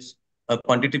hemorrhage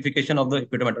quantification of the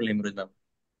fetal hemorrhage, ma'am.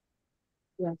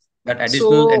 Yeah. That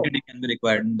additional So NTD can be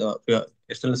required in the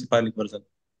external cephalic version.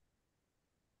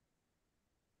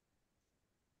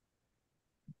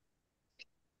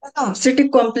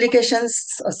 Obstetric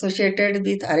complications associated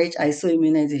with Rh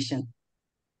isoimmunization.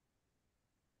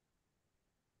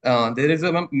 There is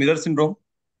a Miller syndrome.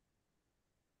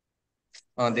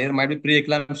 There might be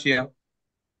preeclampsia.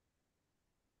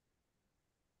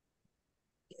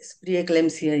 Yes,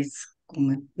 preeclampsia is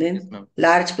common. Then Yes, ma'am.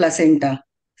 large placenta.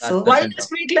 Large So why placenta. does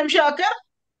preeclampsia occur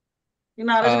in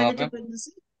Rh negative Ma'am,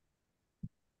 pregnancy?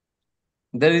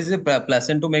 there is a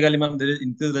placentomegaly, ma'am. There is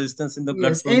increased resistance in the blood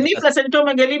Yes, flow in the any placenta.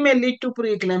 placentalomegaly may lead to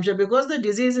preeclampsia because the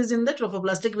disease is in the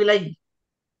trophoblastic villi.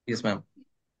 Yes, ma'am.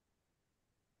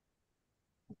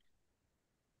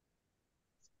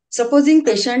 supposing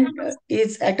patient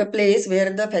is at a place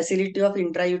where the facility of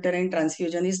intrauterine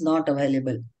transfusion is not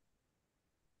available.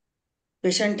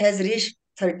 Patient has reached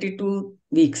 32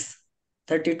 weeks,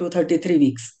 32, 33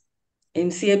 weeks.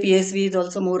 MCA PSV is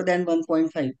also more than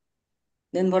 1.5.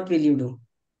 Then what will you do?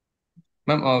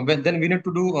 Ma'am, then we need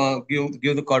to do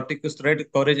give the corticosteroid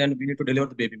coverage and we need to deliver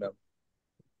the baby, ma'am.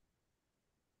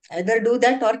 Either do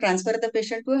that or transfer the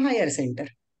patient to a higher center.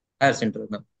 Higher center,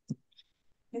 ma'am.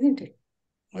 Isn't it?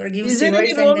 Or give Is there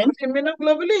any steroids role and then of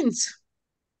immunoglobulins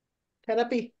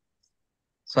therapy?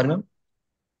 Sorry, ma'am.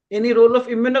 Any role of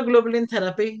immunoglobulin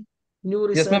therapy?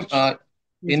 New Yes, ma'am. research?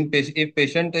 If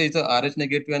patient is a Rh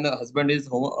negative and the husband is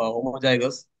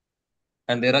homozygous,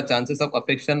 and there are chances of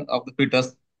affection of the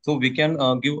fetus, so we can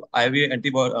give IV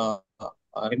antibody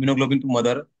immunoglobulin to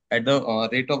mother at the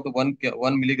rate of the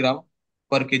 1 milligram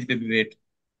per kg baby weight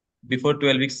before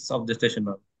 12 weeks of gestation,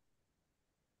 ma'am.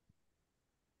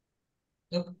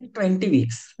 20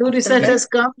 weeks. New After research that, has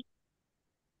come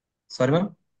Sorry,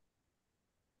 ma'am.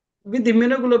 with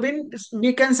immunoglobulin.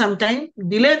 We can sometimes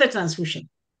delay the transfusion.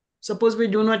 Suppose we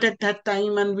do not at that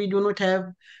time and we do not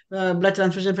have blood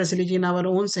transfusion facility in our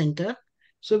own center.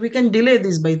 So we can delay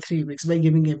this by 3 weeks by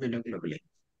giving immunoglobulin.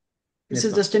 This Yes,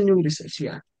 is ma'am. just a new research,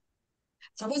 yeah.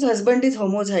 suppose husband is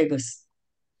homozygous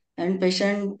and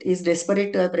patient is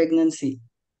desperate to have pregnancy.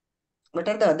 What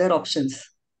are the other options?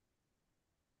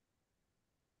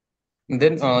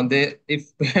 Then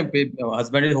if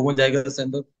husband is homozygous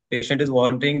and the patient is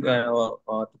wanting to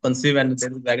conceive and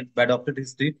there is bad opted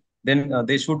history, then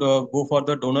they should go for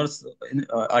the donors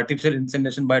artificial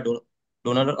insemination by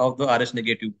donor of the Rh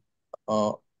negative,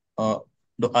 uh,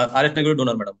 Rh negative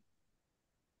donor, madam.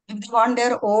 If they want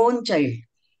their own child,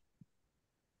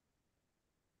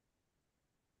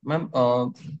 Ma'am,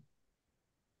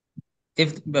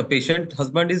 if the patient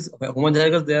husband is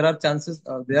homozygous, there are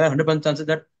 100% chances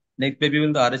that next baby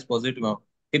will the Rh positive, ma'am.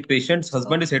 If patient's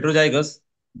husband is heterozygous,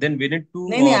 then we need to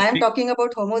no, I am pick. talking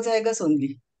about homozygous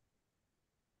only.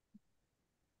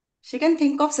 She can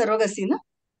think of surrogacy, na?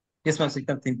 Yes, ma'am, she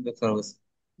can think the service.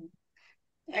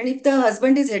 And if the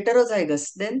husband is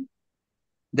heterozygous, then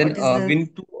Then what is the we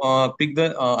need to pick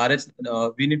the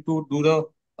RH. We need to do the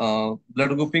blood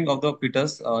grouping of the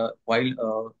fetus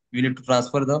while we need to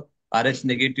transfer the Rh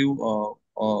negative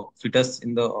fetus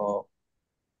in the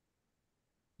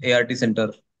ART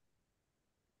center.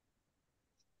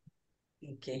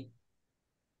 Okay.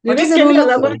 What is Vivek, the can you role of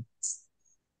elaborate?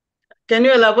 Can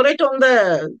you elaborate on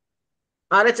the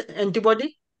Rh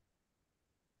antibody?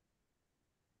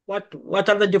 What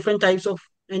are the different types of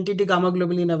anti-D gamma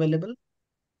globulin available?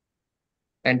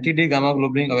 Anti-D gamma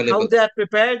globulin How available. they are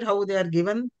prepared, how they are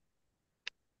given?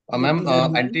 Ma'am, Please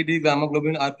elaborate. anti-D gamma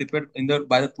globulin are prepared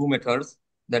by the two methods.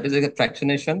 That is like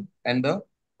fractionation and the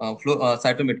flow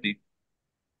cytometry.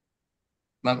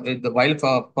 Ma'am,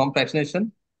 from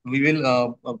fractionation, we will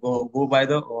go by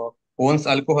the Owens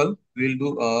alcohol. We will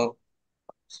do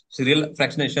serial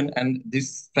fractionation, and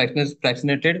this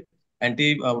fractionated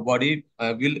antibody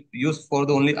will use for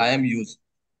the only IM use.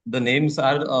 The names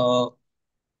are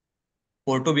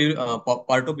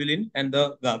Portobilin and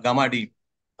the gamma D.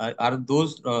 Are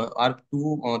those are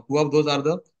two of those are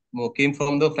the came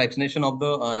from the fractionation of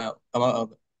the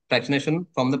fractionation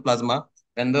from the plasma,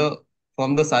 and the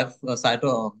from the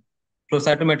flow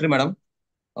cytometry, madam.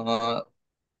 Uh,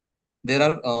 there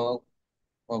are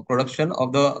production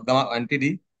of the gamma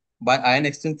anti-D by ion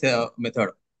exchange method.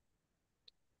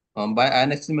 By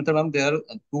ion exchange method, ma'am, there are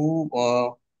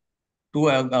two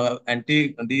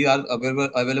anti-D are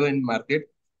available in market.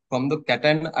 From the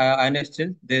cation ion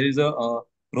exchange, there is a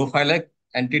Rofilec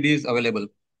anti-D is available,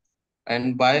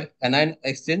 and by anion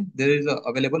exchange, there is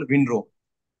available Winro.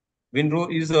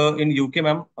 Winro is in UK,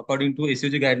 ma'am. According to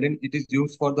ACOG guideline, it is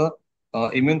used for the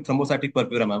immune thrombocytic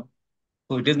purpura, ma'am.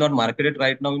 So it is not marketed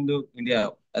right now in the India,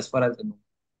 as far as I know.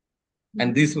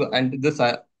 And the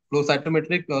flow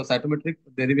cytometric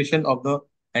derivation of the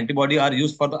antibody are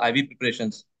used for the IV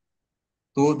preparations.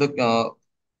 So the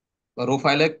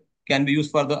Rofilec can be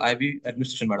used for the IV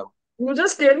administration, madam. You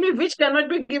just tell me which cannot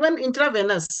be given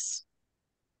intravenous.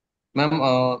 Ma'am,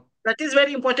 That is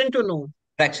very important to know.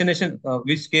 fractionation,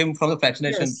 which came from the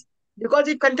fractionation. Yes, because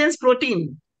it contains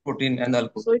protein. Protein and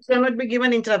alcohol. So it cannot be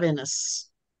given intravenous.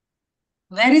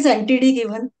 Where is anti-D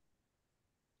given?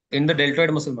 In the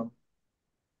deltoid muscle, ma'am.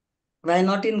 Why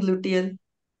not in gluteal?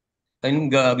 In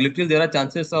gluteal, there are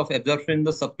chances of absorption in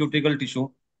the subcutaneous tissue.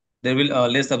 There will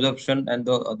less absorption, and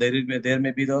there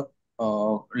may be the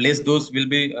less dose will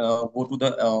be go to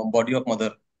the body of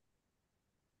mother.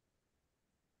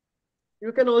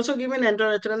 You can also give an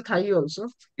endolateral thigh also.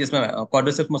 Yes, ma'am.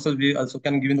 Quadriceps muscle we also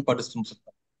can give in the quadriceps muscle.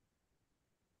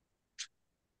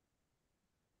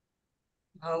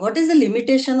 What is the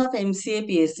limitation of MCA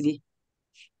PSV?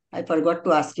 I forgot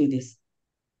to ask you this.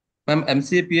 Ma'am,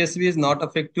 MCA PSV is not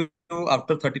effective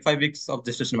after 35 weeks of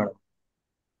gestation, madam.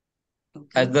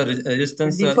 Okay. As the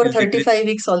resistance Before is 35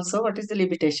 weeks also, what is the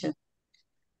limitation?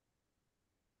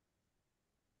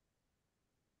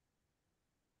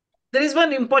 There is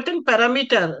one important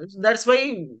parameter. That's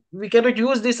why we cannot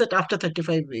use this at after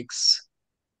 35 weeks.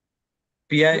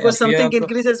 PI, Because something PI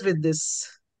increases with this.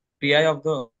 PI of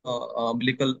the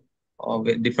umbilical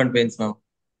different veins now.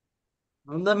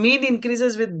 The mean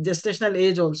increases with gestational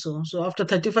age also. So after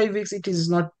 35 weeks, it is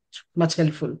not much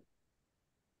helpful.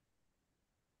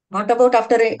 What about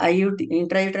after IUT,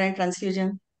 intrauterine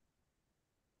transfusion?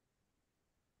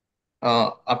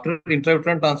 After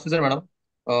intrauterine transfusion, madam,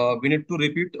 we need to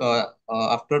repeat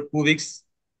after 2 weeks.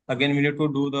 Again, we need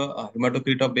to do the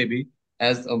hematocrit of baby,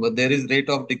 as there is rate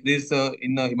of decrease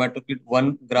in hematocrit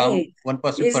 1 gram, Hey,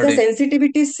 1% is per the day.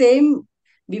 sensitivity same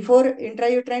before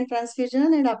intrauterine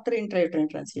transfusion and after intrauterine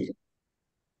transfusion?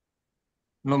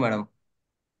 No, madam.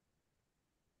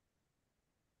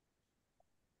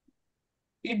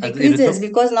 It As the decreases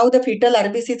because now the fetal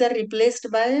RBCs are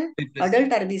replaced by replace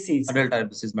adult RBCs. adult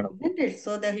RBCs, madam. Isn't it?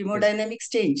 So the hemodynamics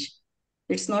change.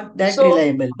 It's not that So-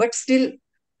 reliable, but still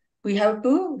we have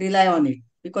to rely on it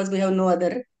because we have no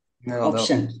other No,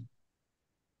 option.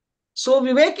 So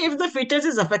Vivek, if the fetus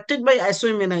is affected by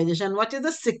isoimmunization, what is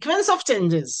the sequence of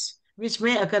changes which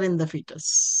may occur in the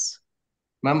fetus?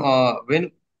 Ma'am,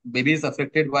 when baby is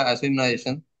affected by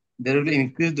isoimmunization, there will be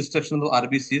increased destruction of the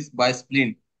RBCs by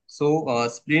spleen. So,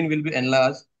 spleen will be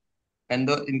enlarged, and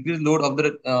the increased load of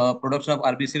the production of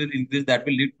RBC will increase. That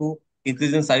will lead to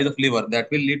increase in size of liver. That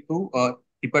will lead to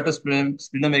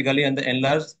hepatosplenomegaly and the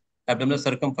enlarged abdominal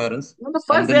circumference. No, the And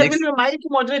first the there next, will be mild to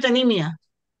moderate anemia,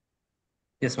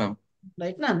 yes, ma'am.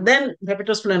 right? Now, then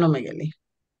hepatosplenomegaly.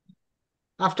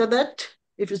 After that,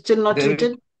 if it's still not There will,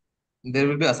 treated, there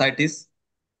will be ascites,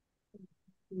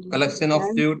 collection of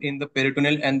and fluid in the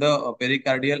peritoneal and the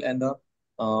pericardial and the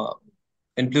uh,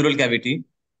 in pleural cavity.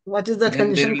 what is that Then there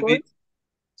condition will called? be,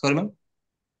 sorry, ma'am,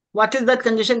 What is that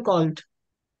condition called?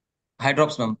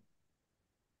 hydrops, ma'am.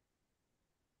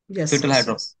 Yes, fetal yes,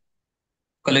 hydrops. yes.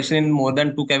 Collection in more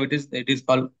than 2 cavities, it is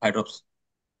called hydrops.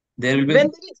 There will be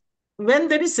When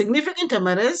there is significant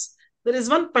hemorrhage, there is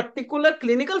one particular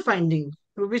clinical finding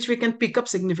through which we can pick up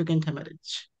significant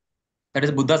hemorrhage. that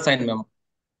is Buddha's sign, ma'am.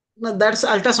 Now, that's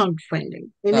ultrasound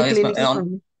finding. Any Yes, ma'am. clinical On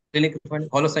finding. clinical finding,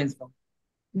 hollow signs, ma'am.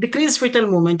 Decreased fetal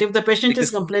movement. If the patient is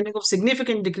Decrease. complaining of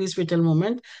significant decreased fetal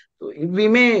movement, we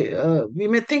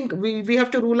may think we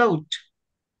have to rule out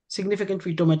significant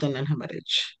fetal-maternal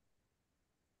hemorrhage.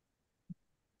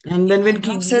 And then when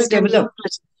Hydrops we has can give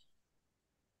developed.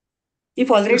 If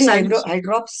already signs.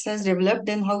 hydrops has developed,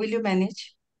 then how will you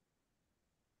manage?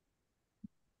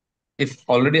 If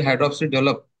already hydrops is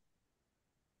developed,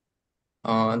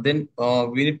 then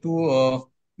we need to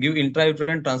give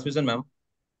intrauterine transfusion, ma'am.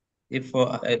 If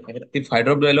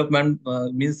hydrop development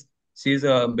means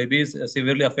baby is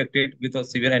severely affected with a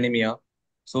severe anemia,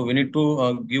 so we need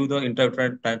to give the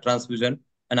intrauterine transfusion,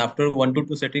 and after 1 to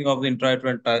 2 setting of the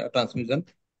intrauterine transfusion,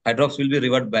 hydrops will be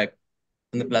revert back,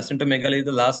 and the placenta is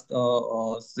the last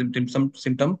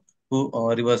symptom to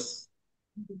reverse.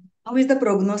 How is the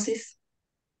prognosis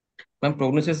Ma'am,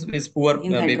 prognosis is poor.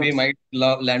 in Baby hydrops? might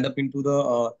land up into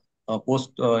the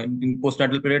in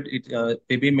postnatal period.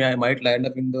 Baby might land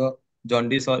up in the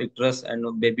jaundice or icterus,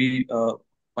 and baby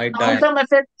might die. Long-term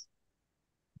effect.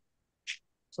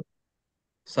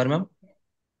 Sorry, ma'am.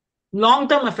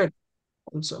 Long-term effect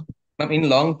also. Ma'am, in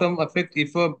long-term effect,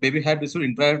 if a baby had received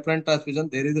intrauterine transfusion,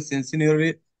 there is a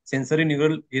sensory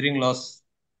neural hearing loss,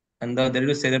 and there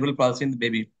is a cerebral palsy in the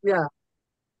baby. Yeah.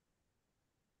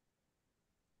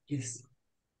 Yes.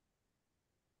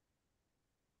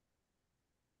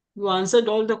 You answered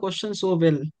all the questions so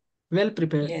well. Well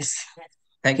prepared. Yes.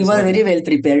 Thank You you so were much, very ma'am. well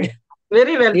prepared.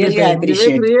 Very well Really, I prepared.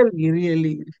 appreciate.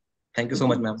 Really. Thank you so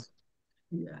much, ma'am.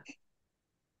 Yeah.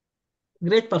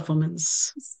 Great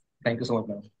performance. Thank you so much,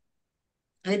 ma'am.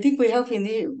 I think we have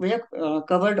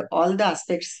covered all the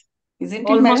aspects, isn't it,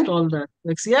 Almost madam? all the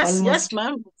aspects. Yes, Almost.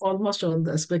 ma'am. Almost all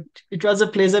the aspects. It was a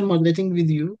pleasure moderating with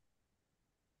you.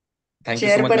 Thank you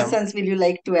so much, ma'am. Chairpersons, will you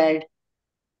like to add?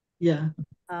 Yeah.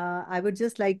 I would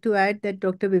just like to add that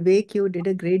Dr. Vivek, you did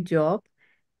a great job.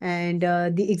 And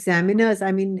the examiners,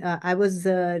 I mean, I was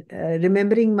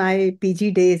remembering my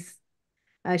PG days.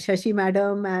 Shashi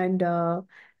madam and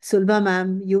Sulba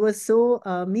ma'am, you were so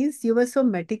you were so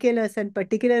meticulous and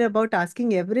particular about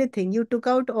asking everything. You took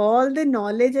out all the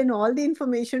knowledge and all the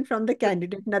information from the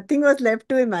candidate. Nothing was left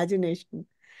to imagination.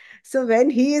 So when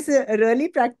he is really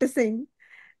practicing,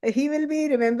 he will be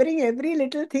remembering every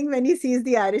little thing when he sees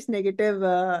the Irish negative,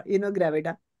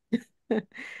 gravida.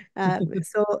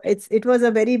 So it was a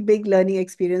very big learning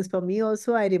experience for me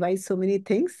also. I revised so many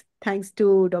things thanks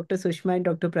to Dr. Sushma and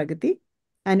Dr. Pragati.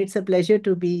 And it's a pleasure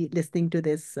to be listening to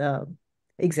this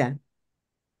exam.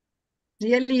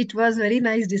 Really, it was very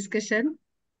nice discussion.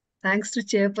 Thanks to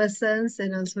chairpersons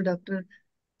and also Dr.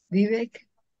 Vivek,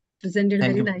 presented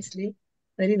Thank very you. nicely.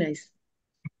 Very nice.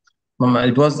 Ma'am,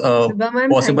 it was Subha ma'am,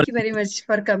 possible. thank you very much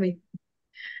for coming.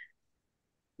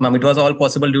 Ma'am, it was all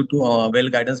possible due to well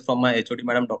guidance from my HOD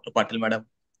madam, Dr. Patil madam,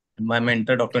 and my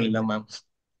mentor, Dr. Neelam ma'am.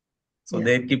 So Yeah.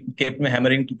 they kept me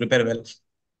hammering to prepare well.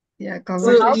 Yeah, You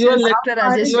congratulations, are Dr.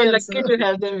 Rajeshri lucky also. to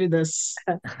have them with us.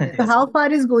 So how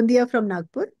far is Gondia from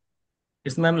Nagpur?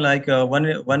 It's ma'am like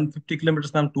 150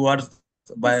 kilometers, ma'am, 2 hours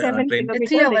by 7 train. 3 hours.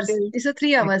 kilometers. It's a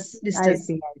 3 hours distance.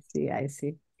 I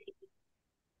see.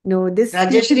 No, this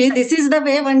Rajeshri, this is the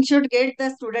way one should get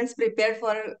the students prepared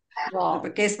for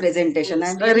case presentation.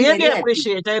 Yes, I'm I really really very happy.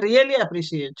 appreciate.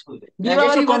 Give Rajeshri our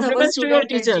was our compliments to your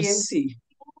student at teachers. GMC.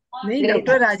 Nee, Great.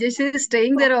 Dr. Rajesh is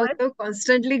staying there also,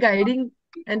 constantly guiding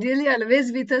and really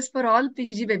always with us for all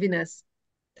PG webinars.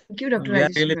 Thank you, Dr. We are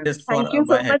Rajesh really ma'am. blessed for Thank you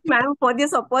by so much, ma'am, for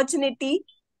this opportunity,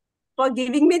 for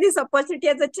giving me this opportunity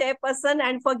as a chairperson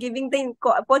and for giving the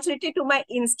opportunity to my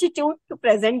institute to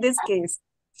present this case.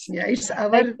 Yeah, it's our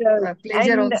Like,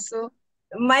 pleasure and also.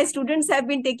 my students have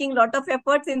been taking a lot of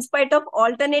efforts in spite of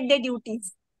alternate day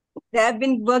duties. They have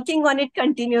been working on it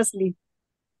continuously.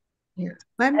 Yeah.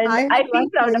 Ma'am, And I feel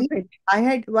proud of it. I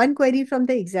had one query from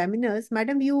the examiners.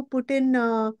 Madam, you put in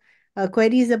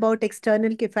queries about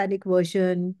external cephalic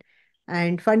version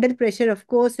and fundal pressure. Of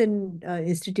course, in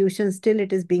institutions, still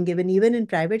it is being given. Even in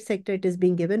private sector, it is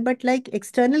being given. But like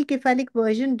external cephalic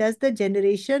version, does the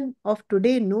generation of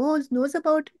today knows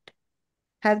about it?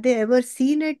 Have they ever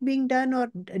seen it being done,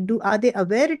 or are they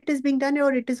aware it is being done,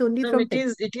 or it is only from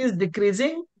text? It is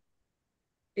decreasing.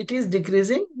 It is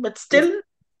decreasing, but still,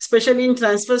 especially in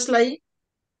transfer slide,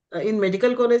 in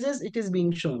medical colleges, it is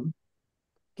being shown.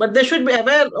 But they should be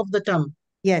aware of the term.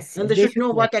 Yes, And they should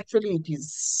know what actually it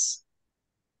is.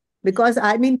 Because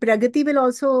I mean, Pragati will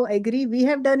also agree. We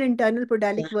have done internal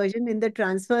podalic version in the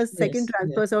transfers, second Yes,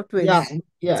 transfers of yeah, twins.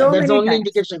 yeah. So That's the many only times.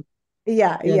 indication.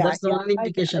 Yeah, Yeah, yeah, that's the yeah. only But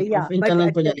indication yeah, of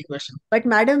internal podalic version. but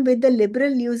madam, with the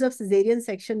liberal use of cesarean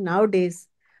section nowadays,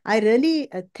 I really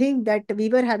think that we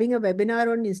were having a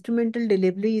webinar on instrumental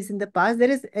deliveries in the past.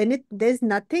 There's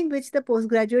nothing which the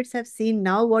postgraduates have seen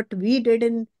now what we did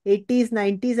in 80s,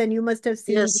 90s, and you must have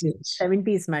seen Yes, in yes.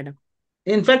 70s, madam.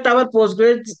 In fact, our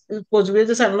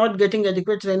postgraduates are not getting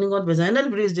adequate training on vaginal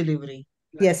breech delivery.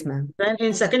 Yes, ma'am. Then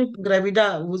in second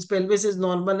gravida, whose pelvis is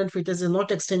normal and fetus is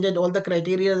not extended, all the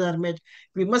criteria are met.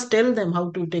 We must tell them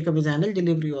how to take a vaginal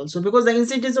delivery also, because the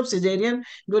incidence of cesarean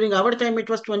during our time it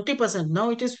was 20%. Now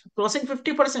it is crossing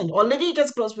 50%. Already it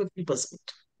has crossed 50%.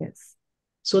 Yes.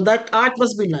 So that art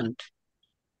must be learned.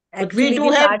 But we Actually, do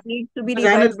this have art needs to be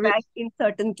vaginal revised breech. back in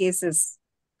certain cases.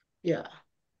 Yeah.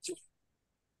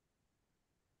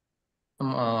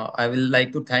 I will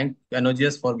like to thank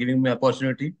NOGS for giving me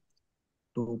opportunity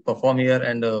to perform here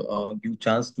and give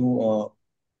chance to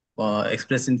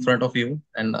express in front of you.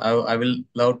 And I will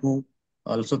love to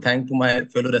also thank to my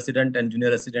fellow resident and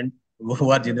junior resident who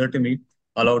are junior to me,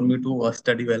 allowed me to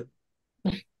study well.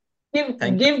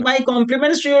 Thank Give you. my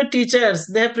compliments to your teachers.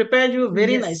 They have prepared you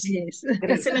very Yes, nicely. yes.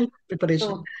 Excellent preparation.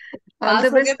 So, All pass the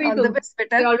हो गया best, फिर all तो the best, you're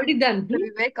better. already done.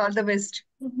 Vivek, all the best.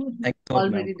 Thank you so much,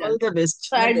 Already ma'am. done. All the best.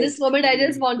 So at this moment, I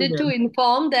just wanted to Well.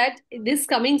 inform that this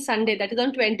coming Sunday, that is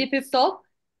on 25th of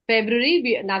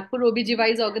February, Nagpur OBGY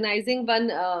is organizing one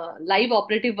live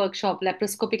operative workshop,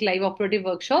 laparoscopic live operative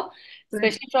workshop,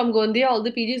 especially from Gondia. All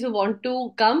the PGs who want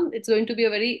to come, it's going to be a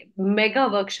very mega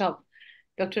workshop.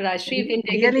 Dr. Rashri, you can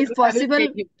take Really, if it. I will possible,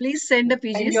 send you. please send the And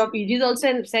PGs. your PGs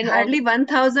also send all Hardly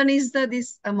 1,000 is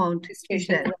this amount is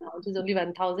registration there. amount is only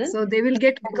 1,000. So they will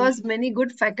get, because many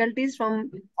good faculties from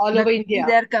All the over PG India.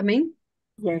 they are coming.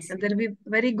 Yes. And there will be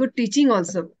very good teaching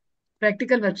also,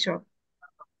 practical workshop.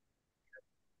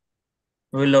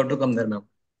 We will love to come there, ma'am.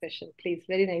 Discussion, please.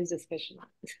 Very nice discussion.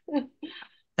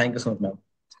 Thank you so much, ma'am.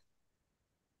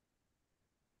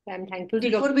 I'm thankful to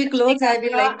Before Dr. we close, I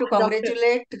would Kabra like to and Dr.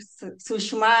 congratulate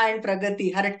Sushma and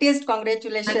Pragati. Heartiest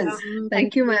congratulations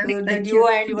Thank you, ma'am. to the Thank duo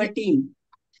you. and your team.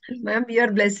 Ma'am,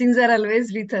 your blessings are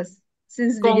always with us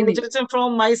since beginning. Congratulations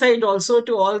from my side also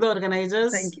to all the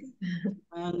organizers. Thank you.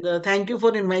 And thank you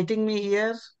for inviting me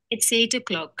here. It's 8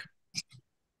 o'clock.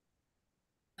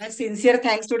 A sincere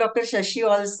thanks to Dr. Shashi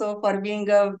also for being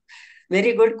a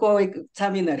very good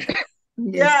co-examiner.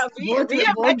 Yeah, Yes, we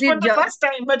have both met for did the job. first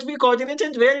time, but we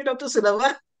coordinated well, Dr.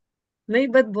 Sulava. No,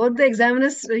 but both the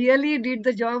examiners really did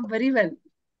the job very well.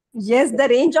 Yes, the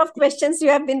range of questions you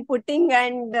have been putting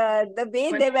and the way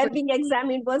they were Wonderful. being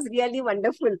examined was really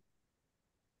wonderful.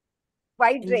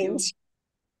 Wide Thank you. range.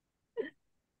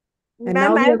 And Ma'am,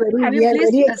 now we I are very, Can we you are please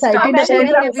very stop excited Ma'am, sharing?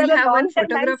 about We after will a have long one time I'm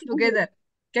photograph seeing together.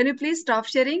 Can you please stop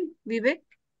sharing, Vivek?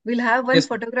 We'll have one Yes.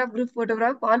 photograph, group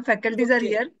photograph. All faculties are Okay.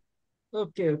 here.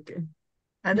 Okay.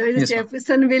 Otherwise, Yes, the ma'am.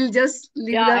 chairperson will just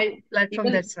leave Yeah, the platform.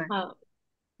 even, That's why.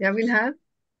 Yeah, we'll have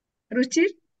Ruchi.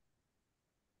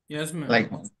 Yes, ma'am.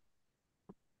 Like,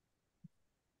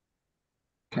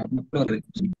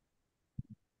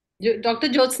 Dr.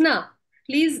 Jyotsna,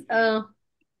 please,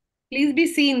 please be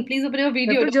seen. Please open your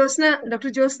video. Dr. Josna. Dr.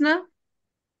 Josna.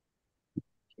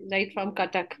 Right from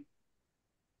Cuttack.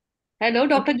 Hello,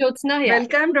 Dr. Jyotsna. Yeah.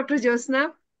 Welcome, Dr.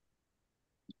 Josna.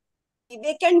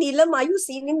 Vivek and Neelam, are you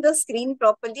seeing the screen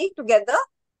properly together?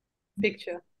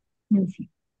 Picture.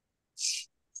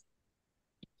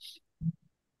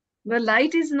 The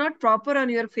light is not proper on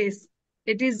your face.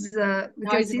 It is, we Now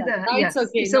can it's see done. the, Now it's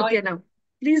okay. it's Now okay now.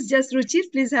 Please just, Ruchi,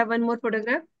 please have one more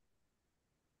photograph.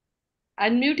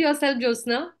 unmute yourself,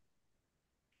 Jyotsna.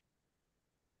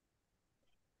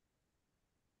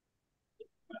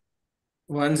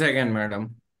 One second,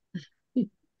 madam.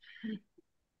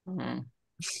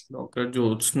 Dr.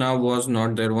 Jyotsna was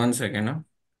not there. 1 second. Huh?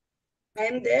 I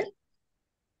am there.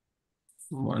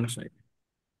 1 second.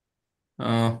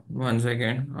 1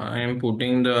 second. I am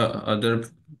putting the other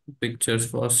pictures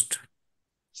first.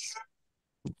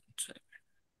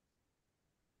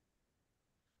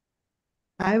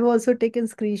 I have also taken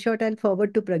screenshot. I'll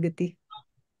forward to Pragati.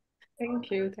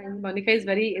 Thank you. Thank you. Monica is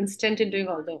very instant in doing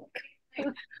all the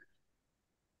work.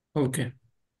 Okay.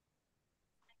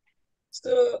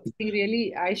 So,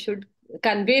 Really, I should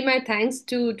convey my thanks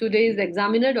to today's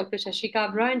examiner, Dr. Shashi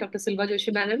Kabra and Dr. Silva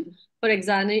Joshi Madam, for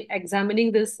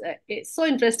examining this so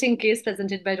interesting case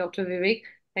presented by Dr. Vivek.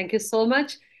 Thank you so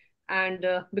much. And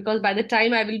because by the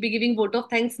time I will be giving vote of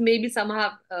thanks, maybe some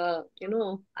have,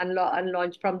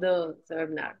 unlaunched from the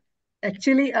webinar.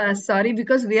 Actually, sorry,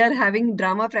 because we are having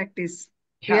drama practice.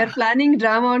 We Yeah. are planning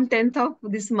drama on 10th of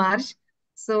this March.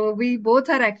 So we both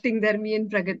are acting there, me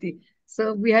and Pragati.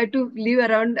 So we had to leave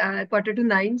around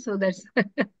 8:45. So that's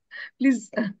please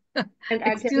And I tell you,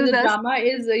 excuse the us. drama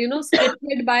is,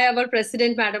 scripted by our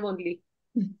president, madam only.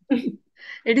 It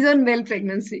is on male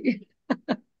pregnancy.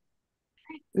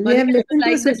 We have Monica,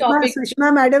 listened to like the topic.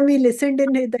 Sushma Madam. We listened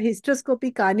in the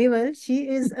hysteroscopy carnival. She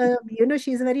is,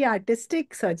 she's a very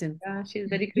artistic surgeon. Yeah, she's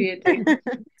very creative.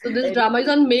 So this drama is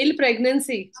on male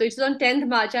pregnancy. So it's on 10th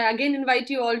March. I again invite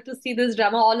you all to see this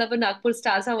drama. All our Nagpur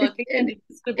stars are working and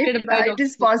it's If scripted by it Dr.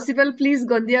 is possible, please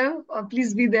Gondia,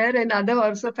 please be there and other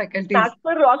also faculties.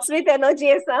 Nagpur rocks with energy,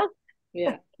 yes, huh?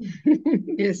 Yeah.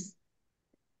 Yes.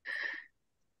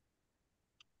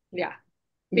 Yeah.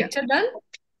 Yeah. Picture done?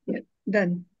 Yeah.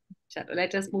 Done. Chalo,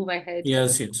 let us move ahead.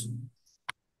 Yes, yes.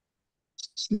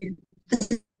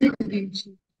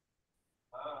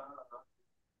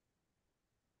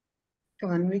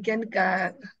 Come on, we can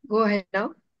go ahead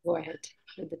now. Go ahead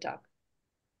with the talk.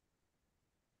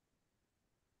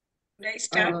 Let's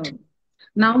start.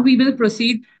 Now we will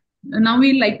proceed. Now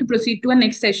we like to proceed to our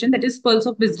next session, that is Pulse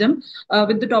of Wisdom,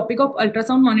 with the topic of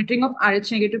ultrasound monitoring of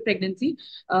Rh negative pregnancy.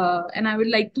 And I would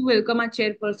like to welcome our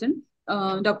chairperson,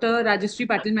 Dr. Rajeshri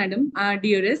Patil Madam, our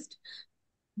dearest.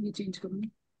 We change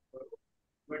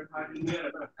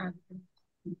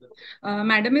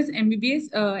Madam is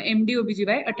MBBS, MD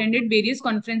OBGY, attended various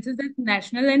conferences at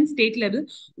national and state level,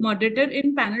 moderated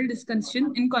in panel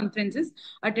discussion in conferences,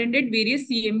 attended various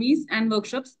CMEs and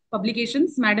workshops,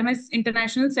 publications. Madam has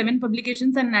international 7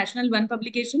 publications and national 1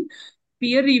 publication,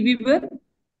 peer reviewer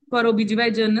for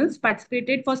OBGY journals,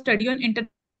 participated for study on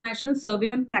international survey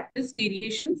on practice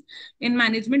variations in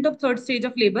management of third stage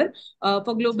of labor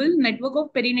for Global Network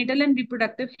of Perinatal and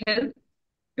Reproductive Health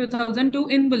 2002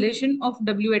 in Bulletin of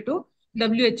WHO,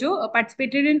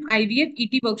 participated in IVF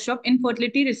ET workshop in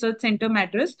Fertility Research Center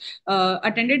Madras,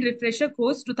 attended refresher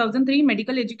course 2003,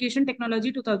 Medical Education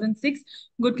Technology 2006,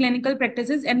 Good Clinical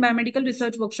Practices and Biomedical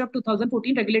Research Workshop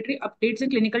 2014, Regulatory Updates in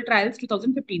Clinical Trials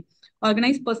 2015,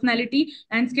 organized personality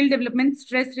and skill development,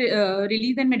 stress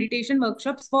release and meditation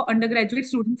workshops for undergraduate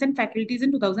students and faculties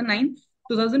in 2009,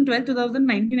 2012,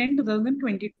 2019 and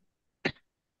 2020.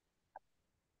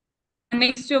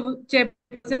 Next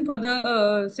chairperson for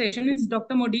the session is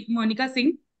Dr. Monica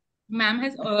Singh. Ma'am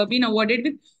has been awarded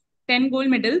with 10 gold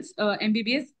medals,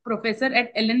 MBBS professor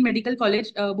at Ellen Medical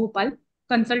College, Bhopal,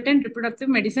 consultant reproductive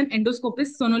medicine,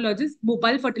 endoscopist, sonologist,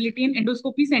 Bhopal Fertility and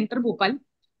Endoscopy Center, Bhopal,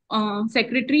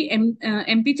 secretary,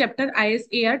 MP chapter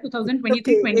ISAR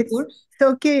 2023-24. It's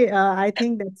okay. I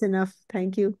think that's enough.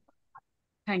 Thank you.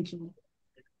 Thank you.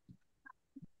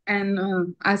 And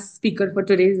our speaker for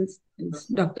today is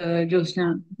Dr.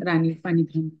 Jyotsna Rani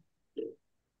Panithram.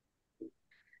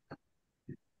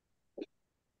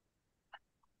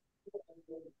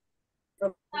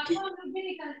 Okay.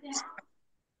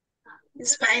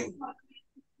 It's fine.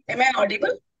 Am I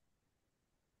audible?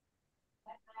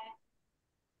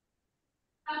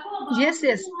 Yes,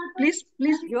 yes. Please.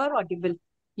 You are audible.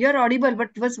 You're audible,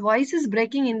 but voice is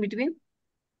breaking in between.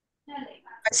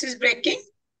 Voice is breaking.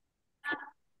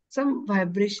 Some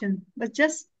vibration, but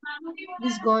just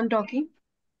please go on talking.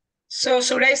 So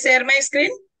should I share my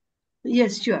screen?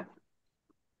 Yes, sure.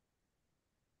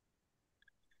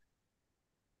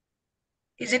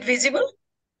 Is it visible?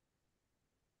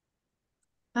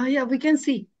 Yeah, we can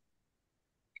see.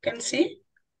 You can see.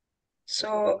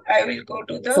 So I will go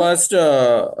to the First,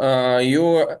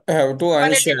 you have to one.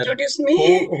 unshare. Introduce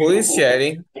me. Who is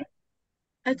sharing?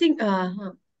 I think I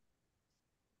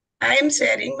am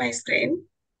sharing my screen.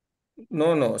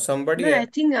 No, somebody. no, I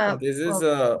think This is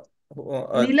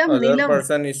Neelam, other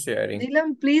person is sharing.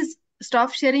 Neelam, please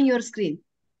stop sharing your screen.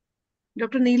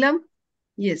 Dr. Neelam,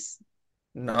 yes.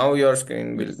 Now your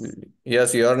screen will be.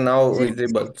 Yes, you are now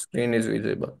visible. Screen is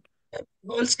visible.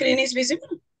 Whole screen is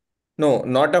visible? No,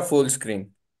 not a full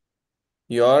screen.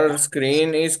 Your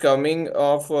screen is coming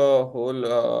off a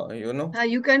whole, You have Slide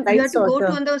to go to sorter.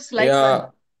 on the slide Yeah,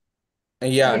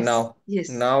 one. yeah, Yes, now. yes.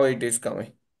 Now it is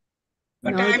coming.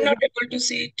 But Now I am it not able to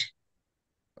see it.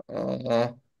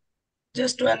 Uh,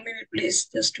 Just 1 minute, please.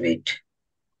 Just wait.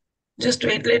 Just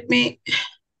wait. Let me.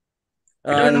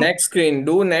 next screen.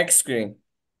 Do next screen.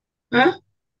 Huh?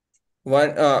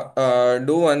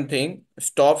 Do one thing.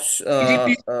 Stop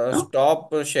sharing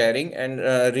and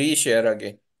reshare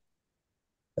again.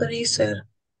 Reshare.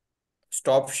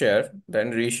 Stop share,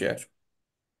 then reshare.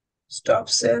 Stop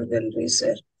share, then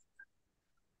reshare.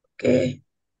 Okay.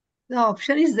 The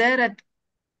option is there at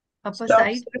upper Stop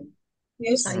side. share.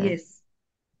 Yes. Yes.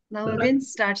 Now again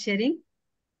start sharing.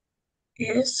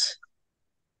 Yes.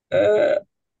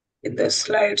 In the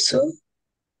slideshow.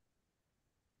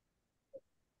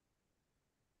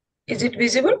 Is it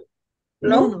visible?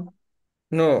 No, No?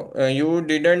 no. No, you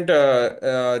didn't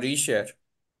reshare.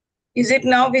 Is it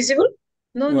now visible?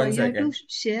 No, no. One You have to second.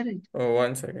 share it. Oh,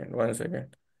 one second. One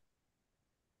second.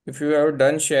 If you have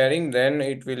done sharing, then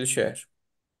it will share.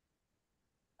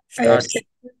 I have Start. set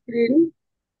the screen.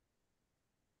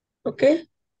 Okay.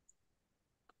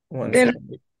 One Then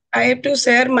second. I have to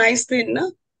share my screen,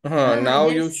 no? Now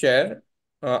you Yes. share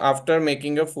after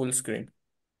making a full screen.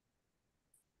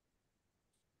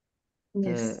 Hmm.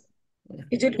 Yes.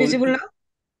 Is it Full, visible now?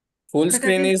 full But I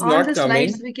screen think is all not the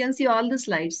slides, coming. we can see all the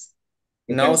slides.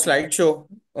 You Now can see.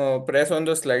 slideshow. Press on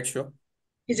the slideshow.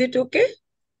 Is it okay?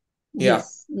 Yeah.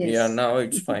 Yes. Yeah, Yes. now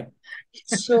it's fine.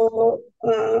 So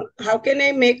how can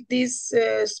I make this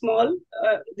small?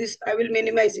 This I will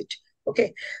minimize it.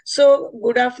 Okay. So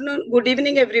good afternoon, good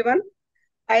evening, everyone.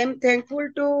 I am thankful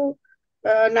to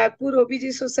Nagpur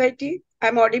OBG Society.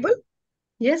 I'm audible.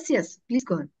 Yes. Yes. Please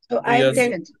go on. So I am Yes.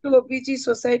 thankful to OBG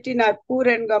Society Nagpur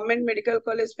and Government Medical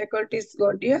College faculties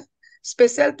Gondia.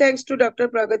 Special thanks to Dr.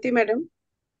 Pragati Madam.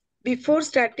 Before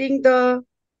starting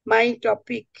my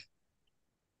topic,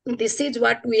 this is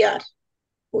what we are.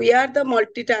 We are the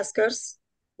multitaskers.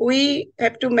 We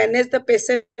have to manage the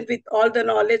patient with all the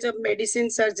knowledge of medicine,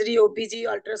 surgery, OBG,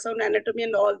 ultrasound, anatomy,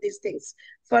 and all these things.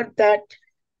 For that,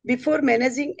 before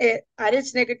managing a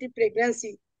Rh negative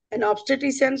pregnancy, an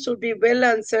obstetrician should be well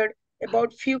answered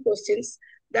about few questions.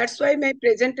 That's why my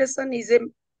presentation is a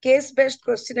case-based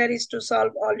questionnaire is to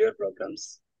solve all your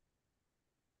problems.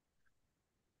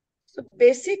 So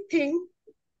basic thing,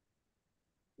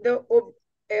 the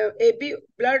AB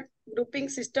blood grouping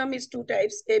system is two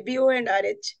types, ABO and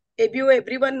RH. ABO,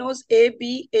 everyone knows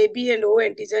AB, AB and O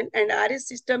antigen, and RH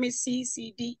system is C,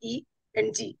 C, D, E,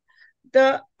 and G.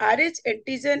 The RH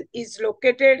antigen is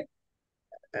located,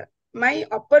 my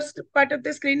upper part of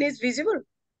the screen is visible.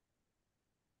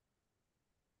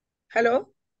 Hello?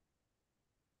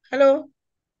 Hello?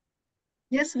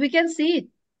 Yes, we can see it.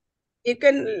 You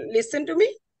can listen to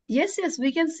me? Yes, yes,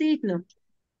 we can see it now.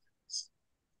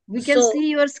 We can see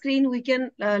your screen. We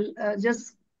can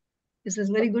just, this is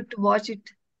very good to watch it.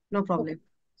 No problem.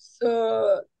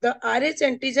 So the Rh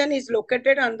antigen is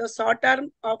located on the short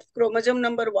arm of chromosome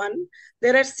number 1.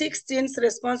 There are 6 genes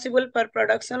responsible for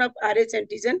production of Rh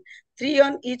antigen, 3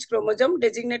 on each chromosome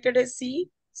designated as C,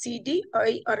 CD,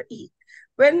 I, or E.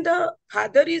 When the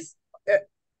father is,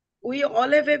 we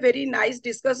all have a very nice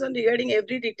discussion regarding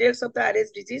every details of the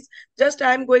Rh disease. Just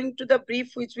I am going to the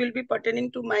brief which will be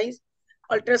pertaining to my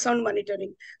ultrasound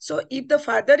monitoring. So if the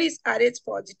father is Rh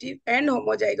positive and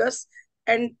homozygous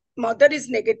and mother is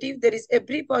negative, there is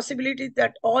every possibility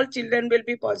that all children will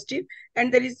be positive.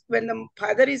 And there is, when the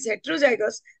father is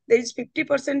heterozygous, there is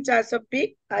 50% chance of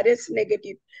being Rh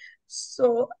negative.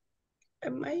 So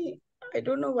I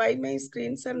don't know why my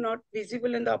screens are not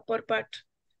visible in the upper part.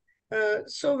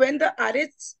 So when the Rh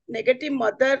negative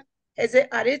mother has a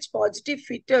Rh positive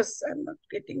fetus, I'm not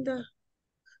getting the,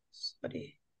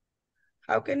 sorry.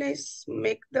 How can I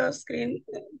make the screen,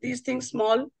 these things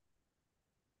small?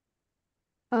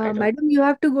 Madam, you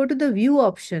have to go to the view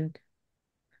option.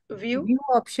 View? View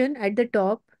option at the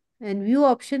top. And view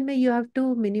option, may you have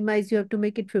to minimize, you have to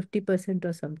make it 50%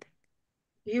 or something.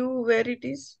 View where it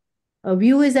is? A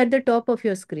view is at the top of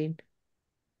your screen.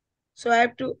 So I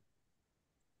have to,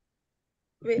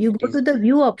 where You it go is? to the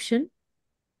view option.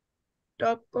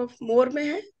 Top of more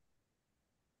mein hai?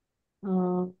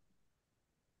 Uh,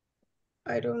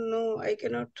 I don't know. I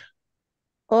cannot.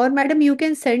 Or madam, you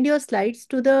can send your slides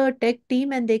to the tech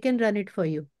team and they can run it for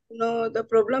you. No, the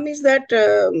problem is that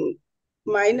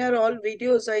mine are all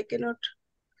videos. I cannot.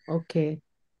 Okay.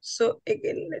 So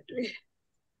again, let me.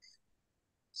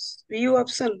 View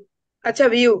option. Acha,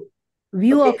 view.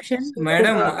 View Okay. option. So,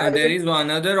 Madam, I there will, is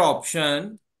another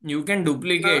option. You can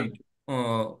duplicate.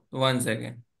 One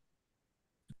second.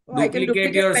 I can Duplicate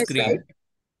duplicate your my slide. screen.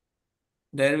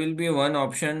 There will be one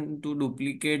option to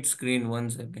duplicate screen. One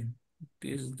second. It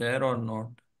is there or not?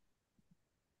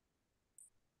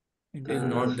 It is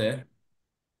not there.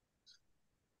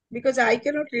 Because I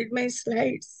cannot read my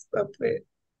slides.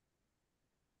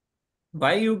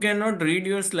 Why you cannot read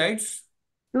your slides?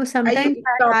 No, I sometimes think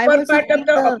the I upper was part of using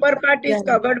the the, upper part is yeah,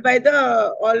 covered by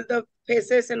the all the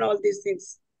faces and all these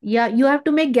things. yeah, you have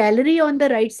to make gallery on the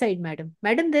right side, madam.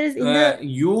 Madam, there is in the,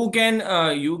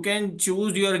 You can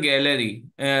choose your gallery.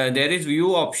 There is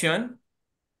view option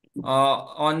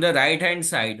on the right hand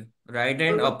side. Right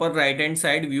hand upper right hand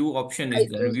side view option I is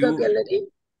there. choose the View.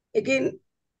 gallery.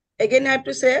 Again I have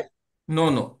to say. No,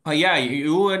 no. Yeah,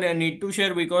 you would need to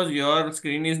share because your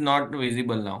screen is not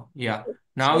visible now. Yeah.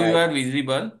 Now So you are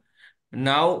visible.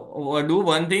 Now do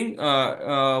one thing.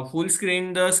 Full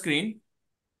screen the screen.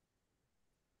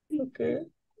 Okay.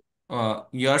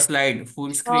 Your slide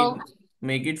full screen.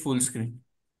 Make it full screen.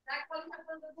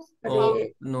 Oh,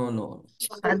 Array. no.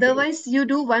 Otherwise, you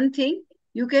do one thing.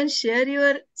 You can share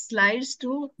your slides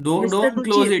to Mr. Don't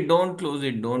close Ruchir. it. Don't close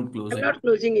it. Don't close I'm it. not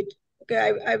closing it. Okay,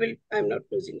 I will. I'm not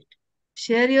closing it.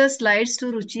 Share your slides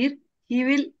to Ruchir. He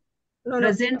will No.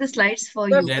 present the slides for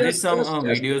Just, you. There is some just.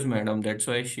 videos, madam. That's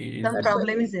why she is. Some That's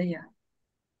problem okay. is there, yeah.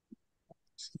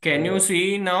 Can you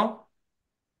see now?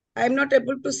 I'm not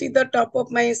able to see the top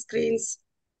of my screens.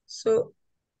 So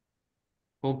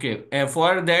Okay.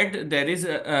 For that, there is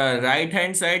a right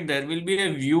hand side. There will be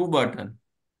a view button.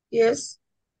 yes,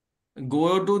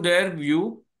 Go to their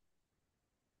view.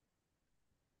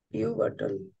 view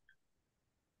button.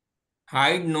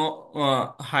 Hide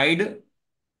no. Hide.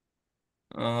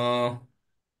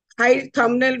 Hide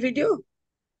thumbnail video.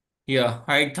 Yeah.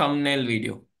 Hide thumbnail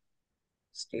video.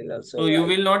 Still also So you I,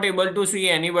 will not able to see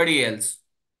anybody else.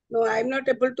 no, I'm not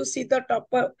able to see the top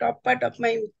part of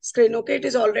my screen. Okay, it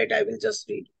is all right. I will just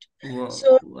read it.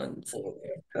 So One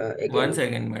again,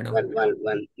 second, madam.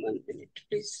 one minute,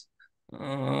 please.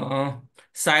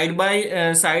 Side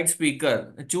by side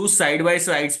speaker. Choose side by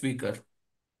side speaker.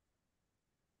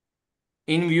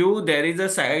 In view, there is a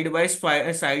side by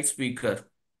side speaker.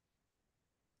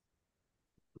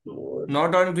 More.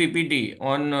 Not on PPT,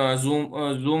 on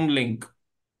Zoom link.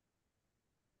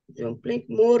 Zoom link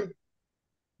more.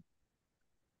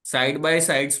 Side by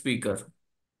side speaker.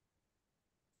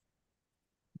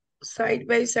 Side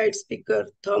by side speaker,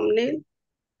 thumbnail,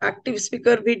 active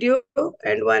speaker video,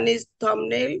 and one is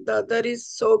thumbnail, the other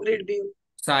is show grid view.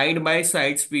 Side by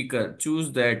side speaker.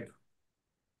 Choose that.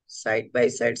 Side by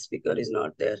side speaker is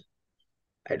not there.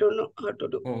 I don't know how to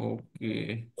do.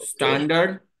 Okay.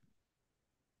 Standard.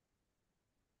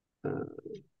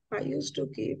 I used to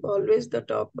keep always the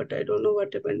top, but I don't know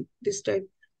what happened this time.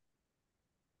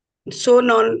 So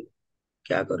non,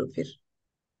 क्या करूँ फिर?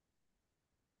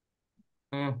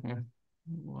 One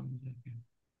second.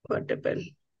 What happened?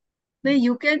 No,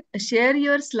 you can share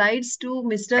your slides to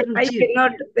Mr. I Ruchir.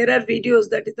 cannot. There are videos.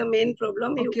 That is the main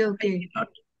problem. Okay, I okay. cannot.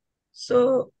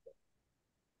 So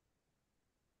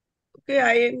okay,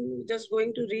 I am just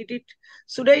going to read it.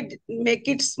 Should I make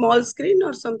it small screen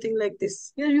or something like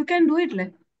this? Yeah, you can do it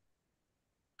like.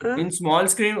 In small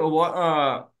screen,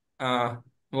 what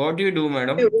do you do,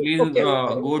 madam? Okay, Please okay,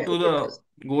 go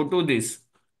to this.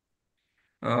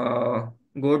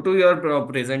 Go to your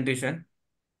presentation.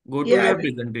 Go to Yeah, your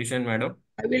presentation, madam.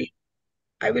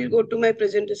 I will go to my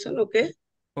presentation. Okay.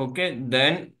 Okay,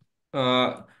 then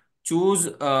choose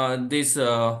this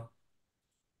the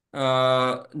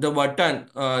button,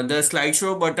 the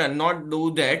slideshow button. Not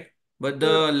do that, but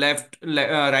the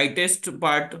rightest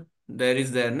part there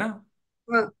is there, na?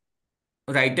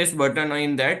 Rightest button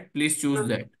in that. Please choose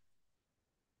that.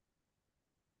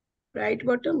 Right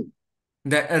bottom.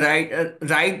 That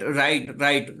right.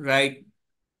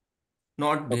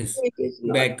 Not this. Okay, it is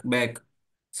not. Back.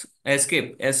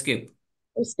 Escape. Escape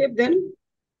then.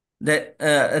 That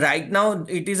right now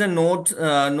it is a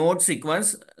note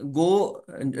sequence. Go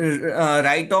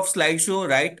right of slideshow,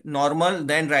 right, normal,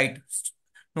 then right.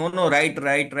 No, right.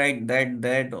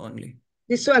 That only.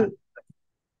 This one.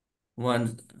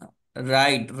 One.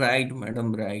 Right,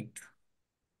 madam, right.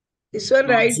 This one,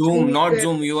 Not right. zoom, Zoom is not there.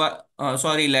 zoom. You are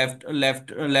sorry,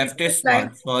 leftist Slide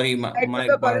part. Sorry, to my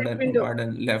the current window.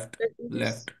 pardon. Let me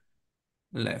just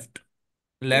Left.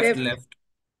 left.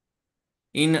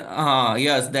 In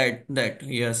yes, that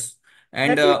yes,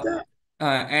 and That is the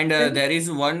then there is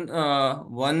one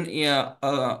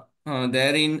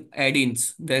there in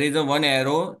add-ins. There is a one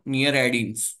arrow near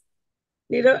add-ins.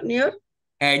 near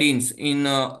Add-ins in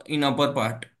upper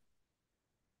part.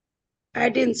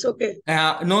 add-ins. Okay.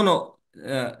 No.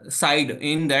 Side,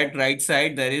 in that right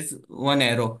side there is one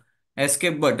arrow.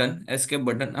 Escape button.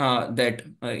 That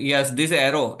yes, this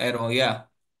arrow. Yeah,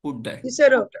 put that. This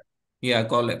arrow. Yeah,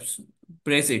 collapse.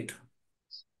 Press it.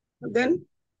 Then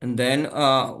And then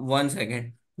one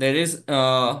second. There is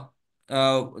the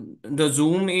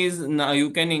zoom is now you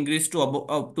can increase to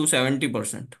up to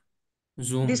 70%. this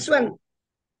Zoom. one.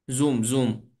 Zoom.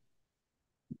 Zoom.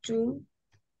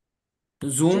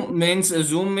 Zoom means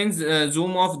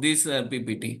zoom of this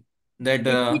PPT. That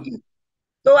PPT.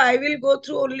 So I will go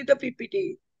through only the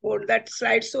PPT. Or that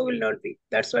slideshow will not be.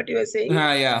 That's what you are saying.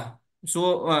 yeah.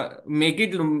 So make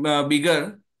it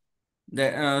bigger.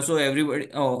 That so everybody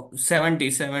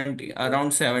 70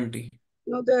 around 70.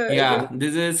 No, the Yeah, again.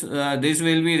 this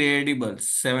will be readable.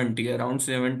 70 around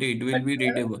 70 it will But, be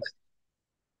readable.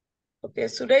 okay,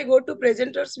 should I go to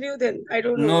presenters view then? I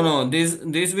don't know. No, this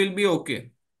will be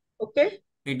okay. Okay.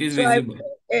 It is So visible.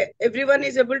 everyone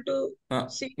is able to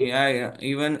see it? Yeah.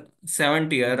 Even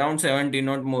 70, around 70,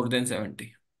 not more than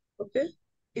 70. Okay.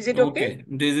 Is it okay? Okay,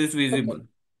 this is Okay. visible.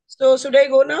 So should I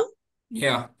go now?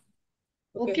 Yeah.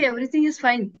 Okay, everything is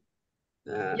fine.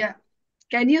 Yeah.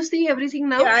 Can you see everything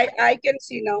now? Yeah, I can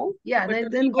see now. Yeah,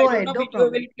 But then I go don't ahead. know No video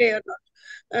problem. will play or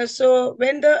not. So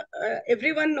when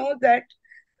everyone knows that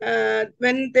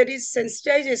when there is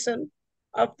sensitization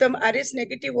of the Rh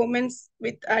negative women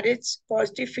with Rh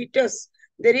positive fetus,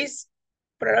 there is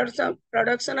production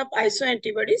of iso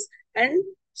antibodies, and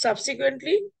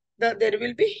subsequently there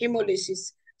will be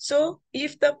hemolysis. So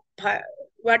if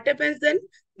what happens then,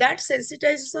 that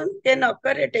sensitization can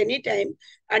occur at any time,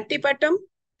 antepartum,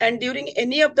 and during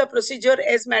any of the procedure,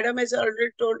 as madam has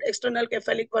already told, external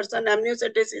cephalic version,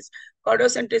 amniocentesis,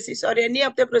 cordocentesis, or any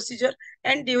of the procedure,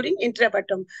 and during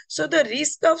intrapartum. So the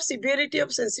risk of severity of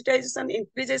sensitization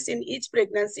increases in each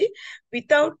pregnancy.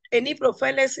 Without any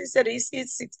prophylaxis, the risk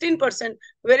is 16%,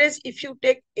 whereas if you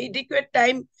take adequate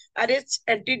time Rh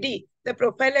anti-D, the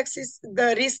prophylaxis,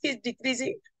 the risk is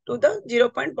decreasing to the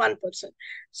 0.1%.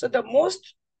 So the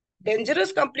most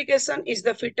dangerous complication is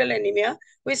the fetal anemia,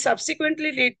 which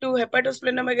subsequently lead to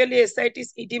hepatosplenomegaly,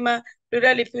 ascites, edema,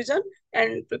 pleural effusion,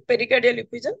 and pericardial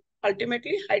effusion,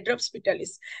 ultimately hydrops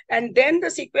fetalis. And then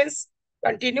the sequence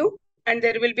continue, and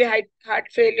there will be heart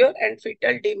failure and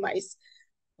fetal demise.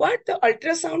 What the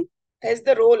ultrasound has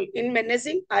the role in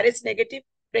managing Rh negative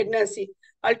pregnancy?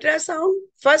 Ultrasound,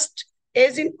 first,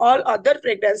 as in all other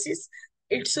pregnancies,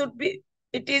 it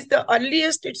is the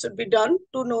earliest it should be done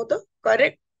to know the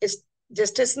correct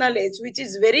gestational age, which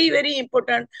is very, very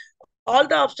important. All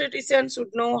the obstetricians should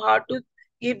know how to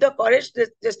give the correct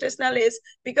gestational age,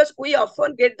 because we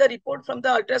often get the report from the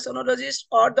ultrasonologist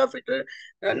or the fetal,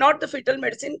 not the fetal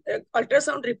medicine,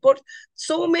 ultrasound report,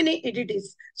 so many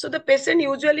EDDs. So the patient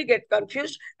usually get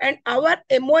confused, and our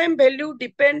MOM value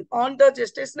depend on the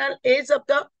gestational age of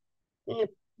the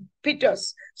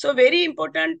fetus. So very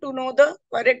important to know the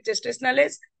correct gestational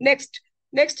age.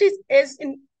 Next is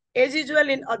as usual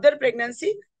in other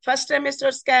pregnancy, first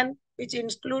trimester scan, which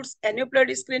includes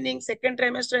aneuploidy screening, second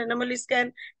trimester anomaly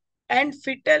scan, and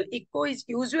fetal echo is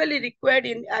usually required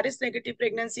in Rh negative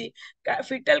pregnancy.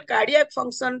 Fetal cardiac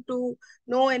function to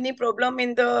know any problem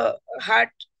in the heart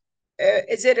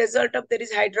as a result of there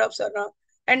is hydrops or not.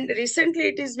 And recently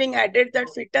it is being added that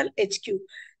fetal HQ.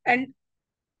 And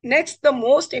next, the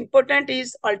most important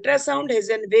is ultrasound has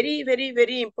a very, very,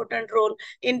 very important role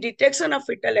in detection of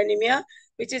fetal anemia,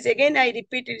 which is, again, I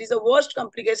repeat, it is the worst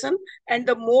complication, and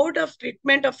the mode of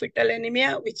treatment of fetal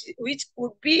anemia, which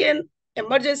could be an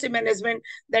emergency management,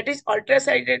 that is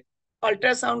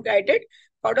ultrasound guided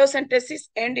cordocentesis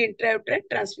and intrauterine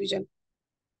transfusion.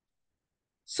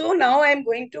 So now I am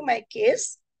going to my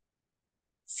case.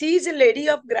 She is a lady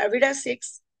of gravida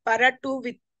 6, para 2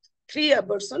 with 3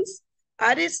 abortions.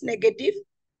 Rh negative,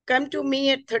 come to me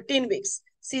at 13 weeks.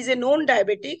 She is a known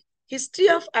diabetic. History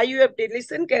of IUFD,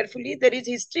 listen carefully. There is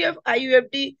history of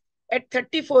IUFD at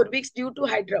 34 weeks due to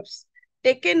hydrops.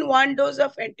 Taken 1 dose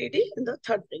of anti-D in the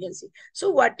 3rd pregnancy. So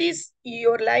what is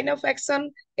your line of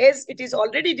action? As it is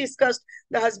already discussed,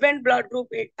 the husband blood group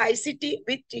ICT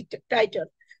with titer.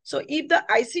 So if the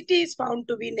ICT is found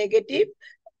to be negative,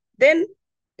 then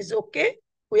it's okay.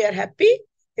 We are happy.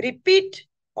 Repeat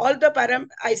all the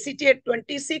ICT at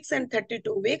 26 and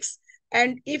 32 weeks.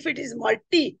 And if it is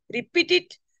multi, repeat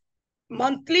it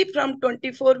monthly from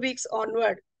 24 weeks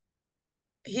onward.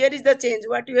 Here is the change.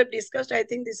 What you have discussed, I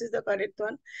think this is the correct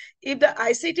one. If the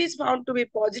ICT is found to be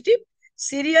positive,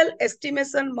 serial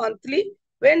estimation monthly.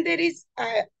 When there is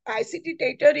ICT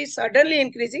titer is suddenly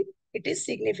increasing, it is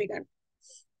significant.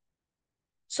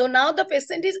 So now the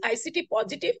patient is ICT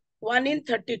positive, 1 in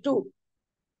 32.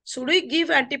 Should we give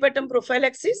antepartum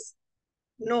prophylaxis?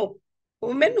 No.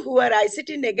 Women who are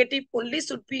ICT negative only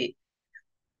should be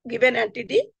given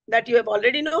anti-D, that you have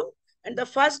already known. And the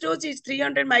first dose is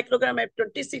 300 microgram at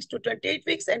 26 to 28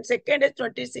 weeks, and second is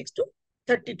 26 to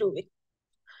 32 weeks.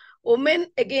 Women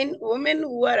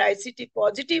who are ICT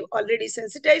positive, already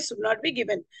sensitized, should not be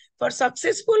given. For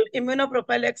successful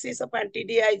immunoprophylaxis of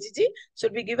anti-D IgG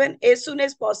should be given as soon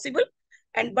as possible,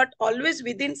 but always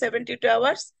within 72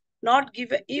 hours. Not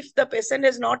given if the patient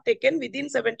has not taken within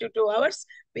 72 hours,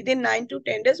 within 9 to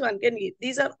 10 days, one can give.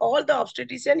 These are all the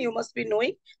obstetrician you must be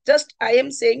knowing. Just I am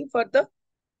saying for the.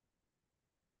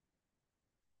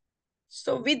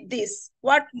 So with this,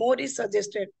 what more is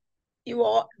suggested? You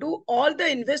do all the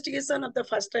investigation of the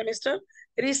first trimester.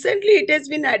 Recently, it has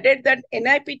been added that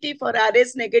NIPT for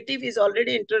Rh negative is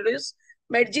already introduced.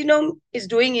 Medgenome is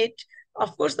doing it.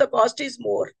 Of course, the cost is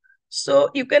more.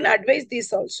 So you can advise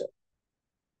this also.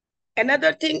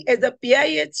 Another thing is the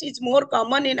PIH is more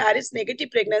common in RH negative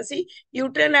pregnancy.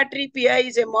 Uterine artery PI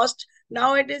is a must.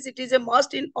 Nowadays, it is a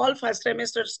must in all first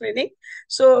trimester screening.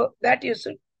 So that you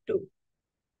should do.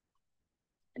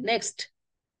 Next,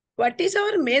 what is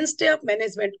our mainstay of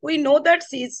management? We know that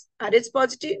she is RH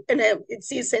positive and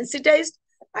she is sensitized.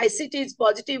 ICT is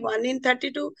positive 1 in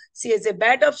 32. She has a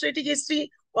bad obstetric history,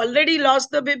 already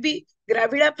lost the baby,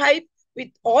 gravida 5. With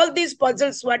all these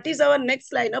puzzles, what is our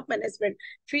next line of management?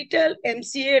 Fetal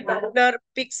MCA Doppler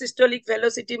peak systolic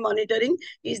velocity monitoring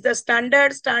is the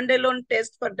standard standalone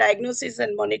test for diagnosis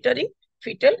and monitoring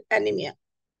fetal anemia.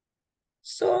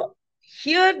 So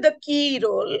here the key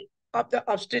role of the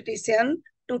obstetrician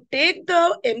to take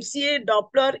the MCA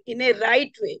Doppler in a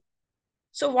right way.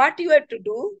 So what you have to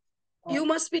do, you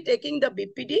must be taking the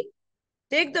BPD,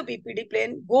 take the BPD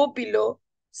plane, go below,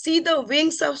 see the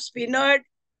wings of spinard,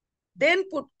 then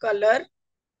put color,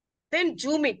 then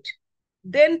zoom it,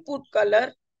 then put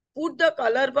color, put the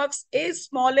color box as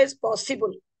small as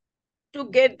possible to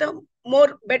get the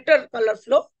better color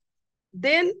flow.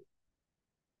 Then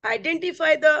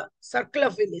identify the circle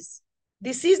of Willis.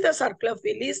 This is the circle of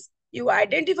Willis. You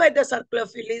identify the circle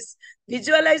of Willis,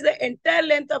 visualize the entire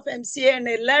length of MCA and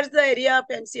enlarge the area of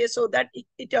MCA so that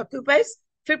it occupies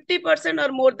 50%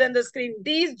 or more than the screen.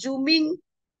 This zooming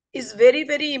is very,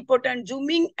 very important.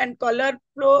 Zooming and color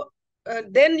flow,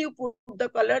 then you put the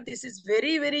color. This is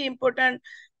very, very important.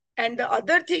 And the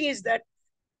other thing is that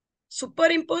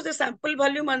superimpose the sample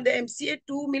volume on the MCA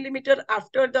 2 millimeter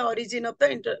after the origin of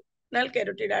the internal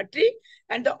carotid artery,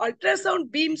 and the ultrasound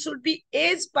beam should be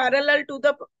as parallel to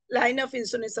the line of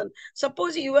insonoson.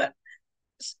 Suppose our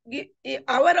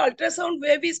ultrasound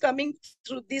wave is coming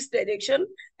through this direction,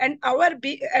 and our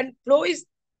flow is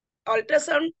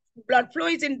ultrasound blood flow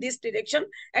is in this direction,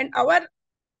 and our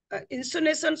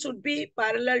insonoson should be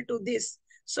parallel to this.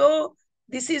 So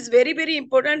this is very, very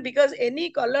important because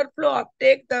any color flow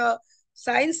uptake, the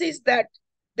science is that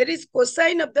there is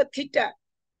cosine of the theta.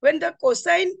 When the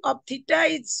cosine of theta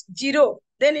is 0,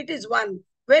 then it is 1.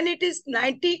 When it is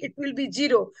 90, it will be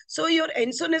 0. So your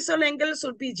insonoson angle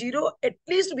should be 0, at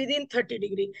least within 30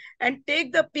 degrees. And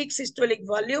take the peak systolic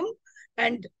volume,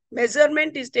 and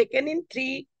measurement is taken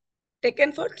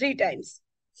for 3 times.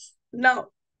 Now,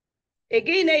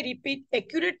 again, I repeat,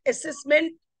 accurate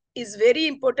assessment is very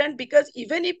important because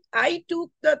even if I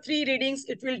took the 3 readings,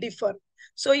 it will differ.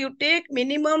 So you take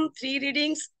minimum 3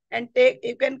 readings and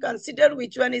you can consider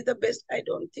which one is the best. I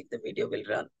don't think the video will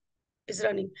run. Is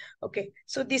running. Okay.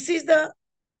 So you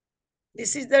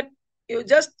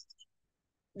just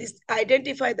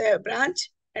identify the branch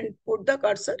and put the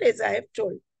cursor as I have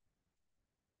told.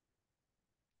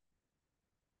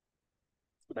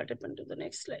 What happened to the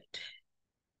next slide?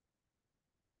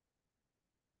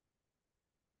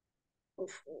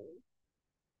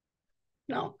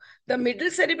 Now, the middle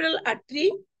cerebral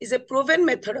artery is a proven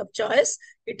method of choice.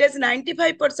 It has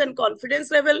 95%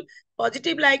 confidence level.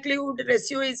 Positive likelihood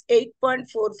ratio is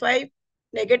 8.45.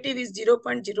 Negative is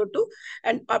 0.02.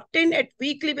 And obtained at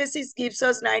weekly basis gives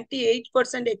us 98%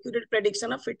 accurate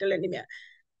prediction of fetal anemia.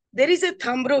 There is a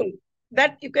thumb rule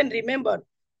that you can remember.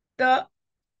 The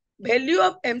value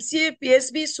of MCA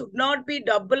PSB should not be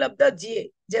double of the GA.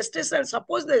 Gestational,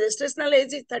 suppose the gestational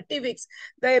age is 30 weeks,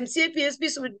 the MCA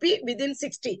PSB should be within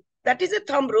 60. That is a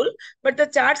thumb rule, but the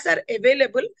charts are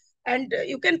available and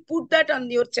you can put that on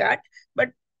your chart. But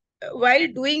while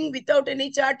doing without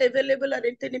any chart available or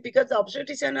anything, because the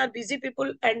obstetrician are busy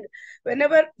people, and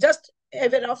whenever just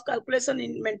have a rough calculation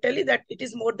in mentally that it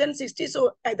is more than 60,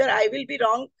 so either I will be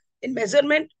wrong in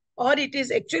measurement or it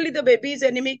is actually the baby is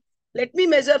anemic. Let me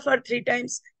measure for 3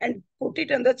 times and put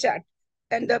it on the chart.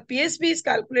 And the PSB is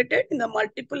calculated in the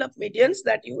multiple of medians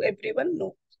that everyone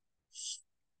know.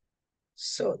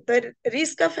 So the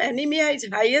risk of anemia is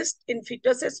highest in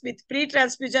fetuses with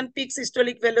pre-transfusion peak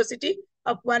systolic velocity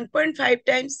of 1.5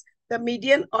 times the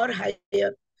median or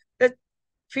higher. The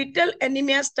fetal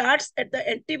anemia starts at the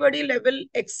antibody level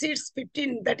exceeds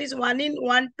 15, that is 1 in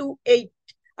 1 to 8.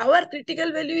 Our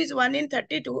critical value is 1 in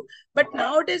 32, but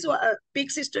nowadays peak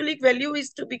systolic value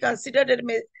is to be considered a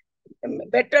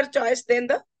better choice than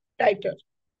the titer.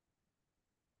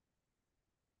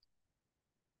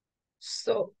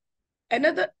 So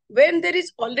when there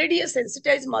is already a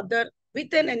sensitized mother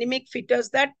with an anemic fetus,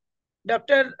 that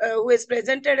doctor who is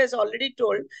presented has already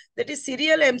told, that is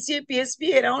serial MCA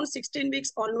PSB around 16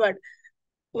 weeks onward.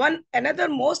 Another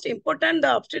most important, the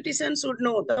obstetrician should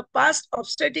know, the past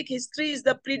obstetric history is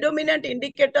the predominant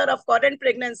indicator of current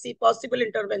pregnancy, possible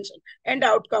intervention and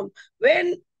outcome.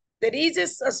 When there is a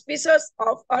suspicious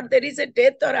of, or there is a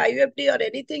death or IUFD or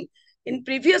anything in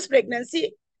previous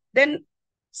pregnancy, then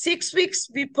 6 weeks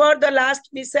before the last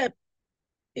mishap,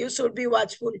 you should be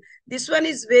watchful. This one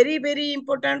is very, very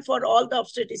important for all the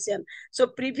obstetrician. So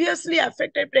previously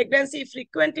affected pregnancy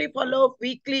frequently follow up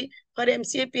weekly for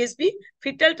MCA PSB.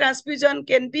 Fetal transfusion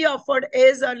can be offered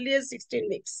as early as 16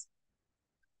 weeks.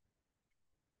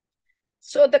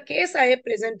 So the case I have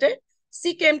presented,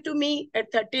 she came to me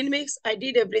at 13 weeks. I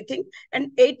did everything.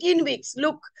 And 18 weeks,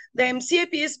 look, the MCA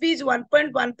PSB is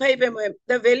 1.15 mm.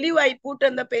 The value I put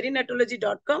on the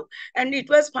perinatology.com and it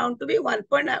was found to be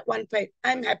 1.15.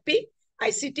 I'm happy.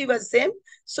 ICT was same.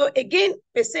 So again,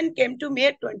 patient came to me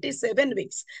at 27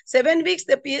 weeks. 7 weeks,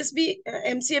 the PSB,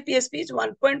 MCA PSB is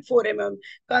 1.4 mm.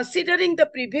 Considering the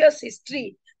previous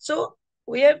history, so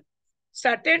we have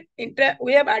started,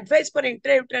 we have advised for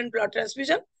intrauterine blood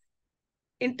transfusion.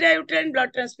 Intrauterine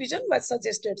blood transfusion was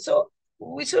suggested. So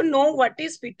we should know what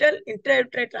is fetal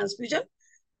intrauterine transfusion.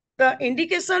 The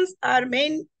indications are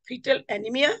main fetal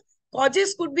anemia.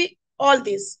 Causes could be all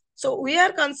these. So we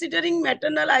are considering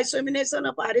maternal isoimmunization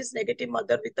of Rh negative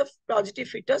mother with a positive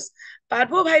fetus.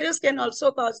 Parvovirus can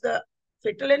also cause the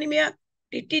fetal anemia,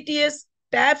 TTTS,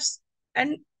 TAPS,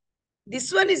 and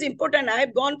this one is important. I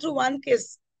have gone through one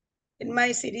case in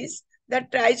my series,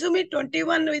 that trisomy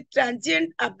 21 with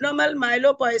transient abnormal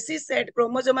myelopoiesis at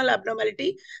chromosomal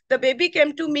abnormality. The baby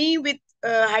came to me with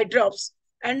hydrops,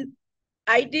 and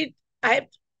I have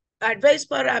advised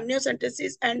for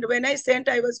amniocentesis, and when I sent,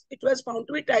 it was found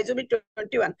to be trisomy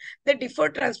 21. They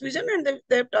deferred transfusion and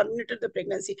they have terminated the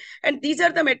pregnancy. And these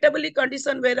are the metabolic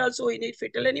conditions where also we need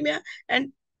fetal anemia.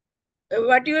 And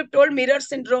what you have told, mirror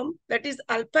syndrome, that is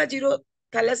alpha 0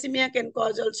 thalassemia can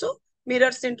cause also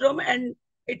mirror syndrome, and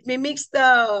it mimics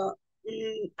the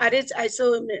Rh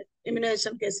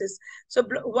isoimmunization cases. So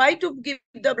why to give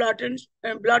the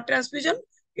blood transfusion?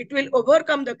 It will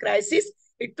overcome the crisis.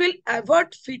 It will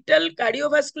avert fetal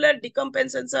cardiovascular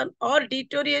decompensation or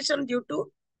deterioration due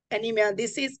to anemia.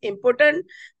 This is important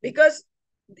because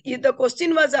the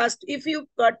question was asked, if you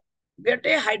get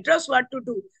a hydrops, what to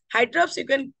do? Hydrops, you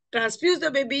can transfuse the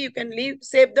baby, you can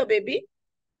save the baby.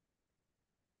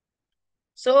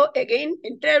 So again,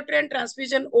 intrauterine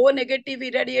transfusion, O negative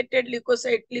irradiated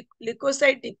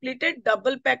leukocyte depleted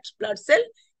double packed blood cell.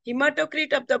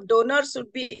 Hematocrit of the donor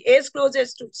should be as close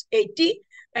as to 80,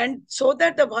 and so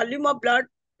that the volume of blood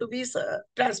to be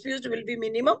transfused will be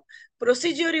minimum.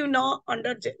 Procedure, you know,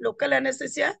 under local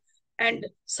anesthesia, and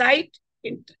site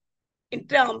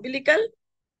intraumbilical,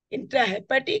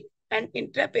 intrahepatic, and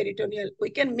intraperitoneal. We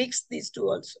can mix these two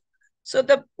also. So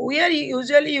we are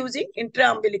usually using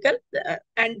intraumbilical,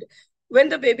 and when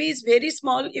the baby is very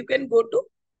small, you can go to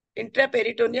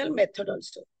intraperitoneal method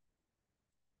also.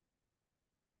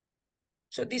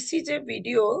 So this is a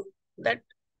video that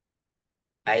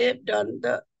I have done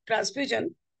the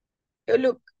transfusion.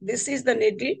 Look, this is the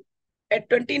needle at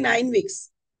 29 weeks.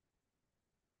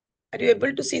 Are you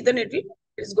able to see the needle?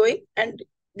 It's going, and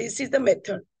this is the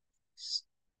method.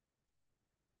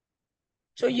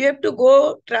 So you have to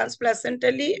go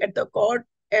transplacentally at the cord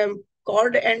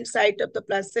and site of the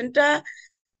placenta,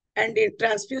 and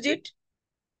transfuse it,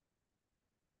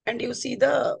 and you see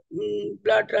the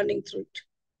blood running through it.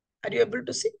 Are you able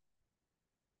to see?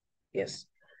 Yes.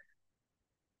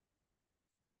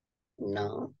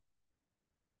 Now,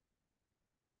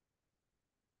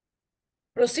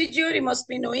 procedure you must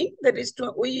be knowing. That is,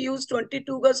 we use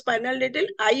 22 gauge spinal needle.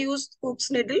 I use Cook's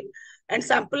needle, and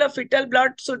sample of fetal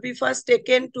blood should be first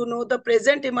taken to know the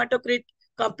present hematocrit,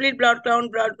 complete blood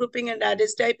count, blood grouping, and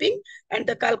Rh typing. And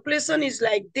the calculation is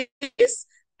like this.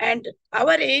 And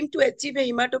our aim to achieve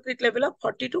a hematocrit level of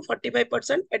 40 to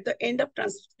 45% at the end of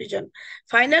transfusion.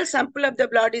 Final sample of the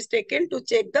blood is taken to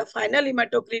check the final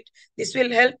hematocrit. This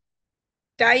will help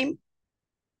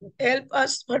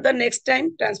us for the next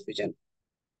time transfusion.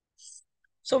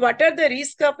 So what are the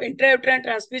risks of intrauterine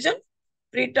transfusion?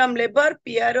 Preterm labor,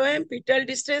 PROM, fetal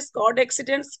distress, cord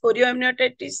accidents,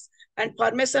 chorioamnionitis, and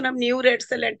formation of new red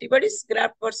cell antibodies,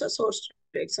 graft versus host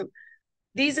reaction.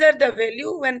 These are the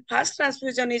value when first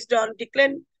transfusion is done,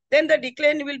 decline, then the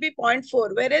decline will be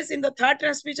 0.4, whereas in the third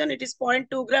transfusion, it is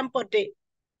 0.2 gram per day.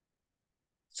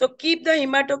 So keep the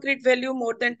hematocrit value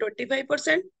more than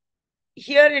 25%.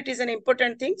 Here it is an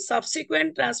important thing.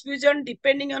 Subsequent transfusion,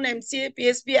 depending on MCA,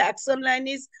 PSB, action line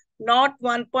is not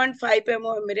 1.5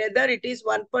 mmol, rather it is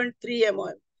 1.3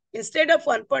 mmol. Instead of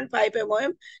 1.5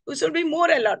 mmol, you should be more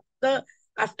alert.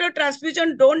 After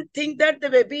transfusion, don't think that the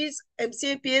baby's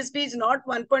MCA, PSB is not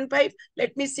 1.5.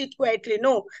 Let me sit quietly.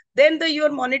 No. Then your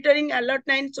monitoring alert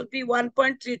line should be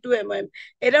 1.32 mmol.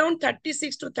 Around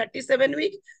 36 to 37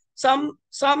 weeks, some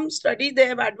study they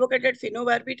have advocated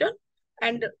phenobarbital,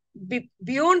 and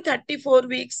beyond 34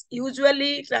 weeks,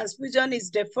 usually transfusion is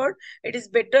deferred. It is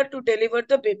better to deliver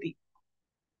the baby.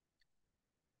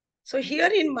 So here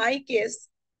in my case,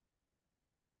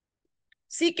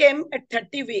 she came at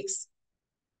 30 weeks.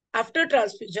 After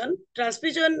transfusion,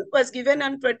 transfusion was given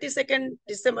on 22nd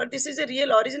December. This is a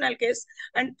real original case.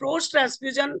 And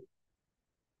post-transfusion,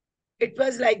 it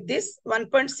was like this,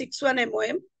 1.61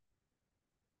 MOM,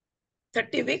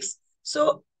 30 weeks.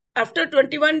 So after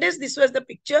 21 days, this was the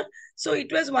picture. So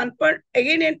it was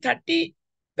again in 30%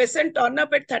 turn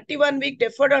up at 31 week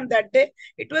deferred on that day.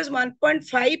 It was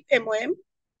 1.5 MOM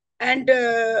and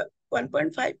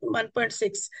 1.5 to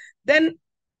 1.6. Then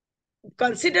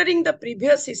considering the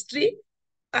previous history,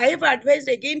 I have advised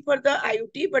again for the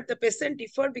IUT, but the patient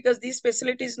deferred because this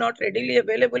facility is not readily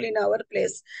available in our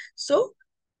place. So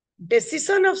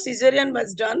decision of cesarean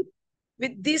was done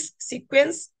with this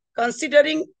sequence,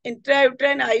 considering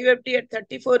intrauterine IUFT at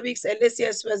 34 weeks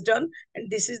LACS was done. And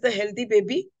this is the healthy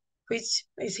baby, which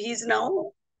he's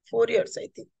now 4 years, I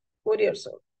think, 4 years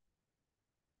old.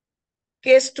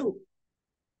 Case 2.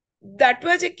 That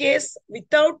was a case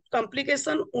without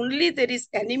complication, only there is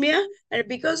anemia, and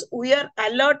because we are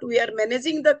alert, we are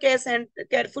managing the case and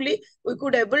carefully, we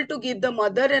could able to give the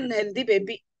mother and healthy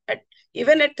baby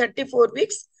even at 34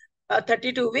 weeks,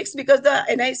 32 weeks, because the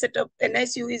NI setup,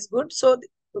 NICU is good, so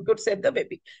we could save the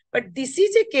baby. But this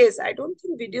is a case, I don't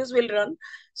think videos will run.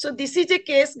 So this is a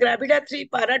case, Gravida 3,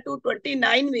 Para 2,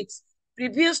 29 weeks,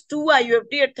 previous 2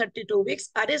 IUFT at 32 weeks,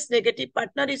 RS negative,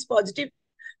 partner is positive,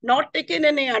 not taken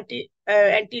any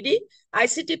anti-D,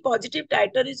 ICT positive,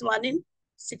 titer is 1 in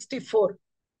 64.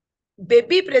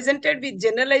 Baby presented with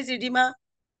generalized edema,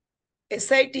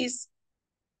 ascites,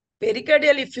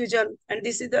 pericardial effusion, and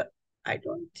this is the, I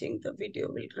don't think the video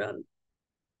will run.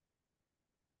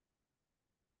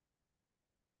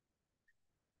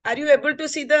 Are you able to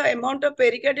see the amount of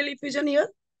pericardial effusion here?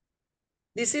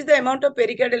 This is the amount of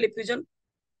pericardial effusion.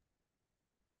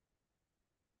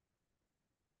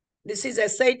 This is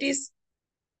ascites.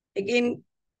 Again,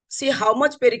 see how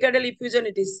much pericardial effusion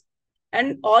it is.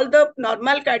 And all the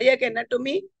normal cardiac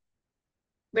anatomy,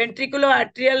 ventricular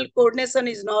arterial coordination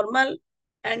is normal,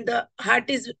 and the heart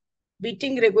is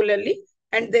beating regularly,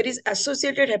 and there is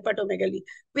associated hepatomegaly.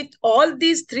 With all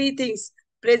these 3 things,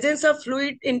 presence of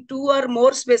fluid in 2 or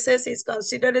more spaces is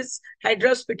considered as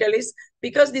hydrospitalis,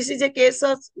 because this is a case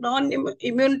of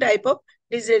non-immune type of,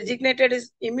 is designated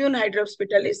as immune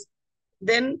hydrospitalis.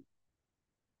 Then,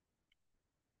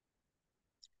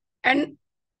 and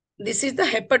this is the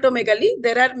hepatomegaly.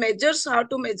 There are measures how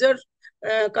to measure,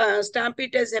 stamp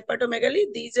it as hepatomegaly.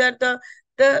 These are the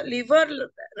liver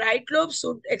right lobe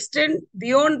should extend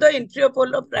beyond the inferior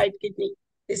pole of right kidney.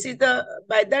 This is the,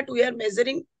 by that we are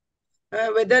measuring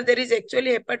whether there is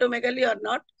actually hepatomegaly or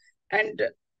not. And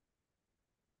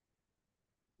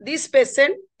this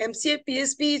patient, MCA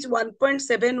PSP is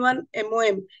 1.71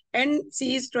 MOM and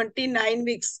she is 29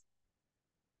 weeks.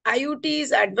 IUT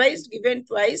is advised, given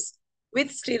twice. With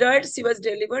steroids, she was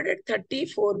delivered at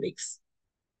 34 weeks.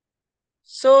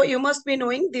 So you must be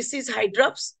knowing this is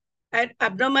hydrops and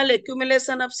abnormal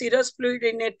accumulation of serous fluid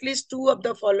in at least 2 of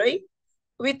the following,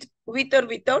 with or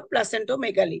without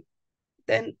placentomegaly.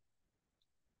 Then,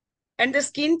 and the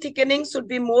skin thickening should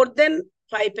be more than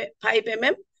 5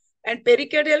 mm, and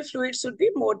pericardial fluid should be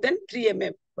more than 3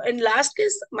 mm. And last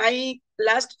case, my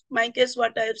case,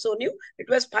 what I have shown you, it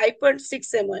was 5.6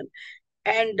 mm.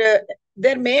 And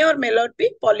there may or may not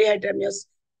be polyhydramnios.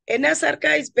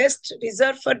 Enasarca is best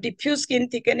reserved for diffuse skin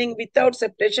thickening without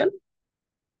separation.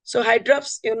 So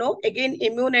hydrops, you know, again,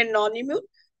 immune and non-immune.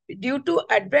 Due to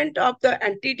advent of the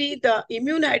anti-D, the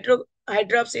immune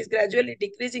hydrops is gradually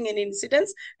decreasing in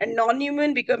incidence and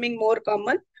non-immune becoming more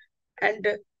common. And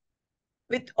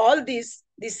with all this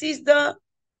is the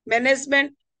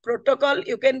management protocol.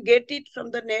 You can get it from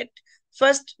the net.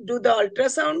 First, do the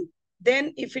ultrasound.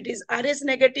 Then if it is RS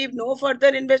negative, no further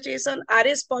investigation.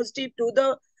 RS positive,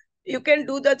 you can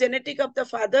do the genetic of the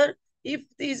father. If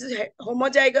this is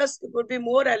homozygous, it would be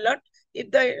more alert.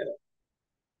 If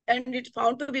and it's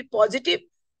found to be positive,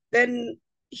 then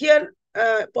here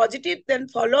positive, then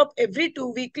follow up every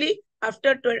 2 weekly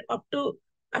after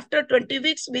 20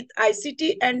 weeks with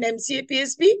ICT and MCA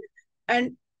PSB,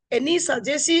 and any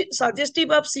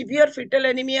suggestive of severe fetal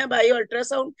anemia by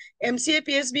ultrasound, MCA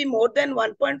PSB more than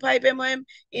 1.5 mm,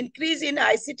 increase in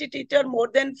ICT titer more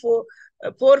than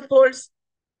 4 folds.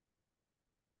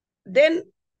 Then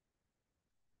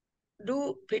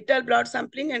do fetal blood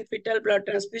sampling and fetal blood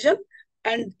transfusion.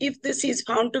 And if this is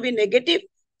found to be negative,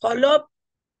 follow up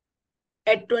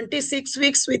at 26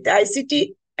 weeks with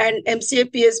ICT and MCA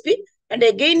PSB, and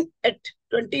again at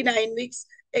 29 weeks,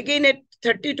 again at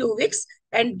 32 weeks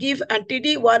and give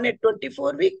anti-D one at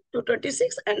 24 week to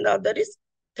 26 and the other is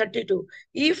 32.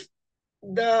 If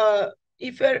the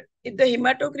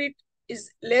hematocrit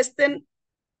is less than,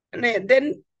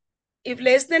 then if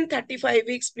less than 35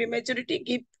 weeks prematurity,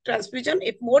 give transfusion.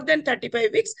 If more than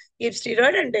 35 weeks, give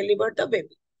steroid and deliver the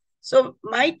baby. So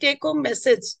my take-home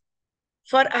message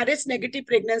for Rh negative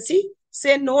pregnancy,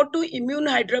 say no to immune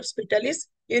hydrospitalis,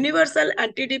 universal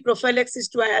anti-D prophylaxis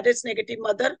to Rh negative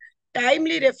mother,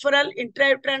 timely referral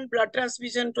intrauterine blood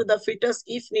transfusion to the fetus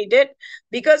if needed,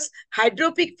 because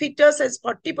hydropic fetus has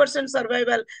 40%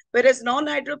 survival, whereas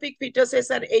non-hydropic fetuses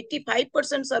are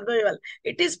 85% survival.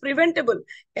 It is preventable.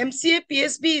 MCA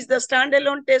PSB is the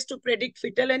standalone test to predict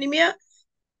fetal anemia.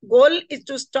 Goal is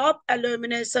to stop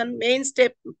alumination,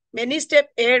 many step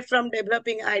ahead from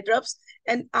developing eye drops,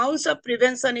 and ounce of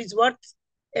prevention is worth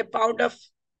a pound of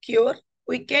cure.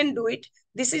 We can do it.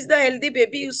 This is the healthy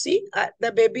baby you see.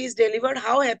 The baby is delivered.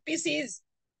 How happy she is.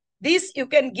 This you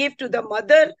can give to the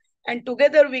mother and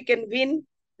together we can win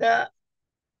the...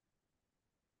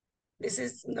 This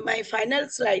is my final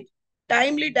slide.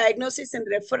 Timely diagnosis and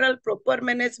referral, proper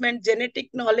management, genetic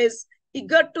knowledge,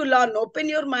 eager to learn. Open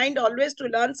your mind always to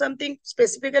learn something,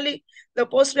 specifically the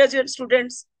postgraduate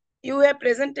students. You have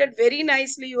presented very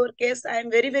nicely your case. I am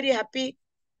very, very happy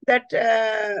that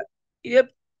you have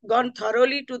gone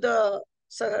thoroughly to the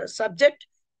subject.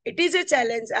 It is a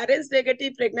challenge. Rh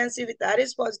negative pregnancy with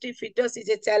Rh positive fetus is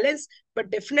a challenge, but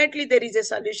definitely there is a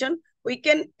solution. We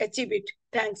can achieve it.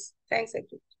 Thanks. Thanks,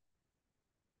 everyone.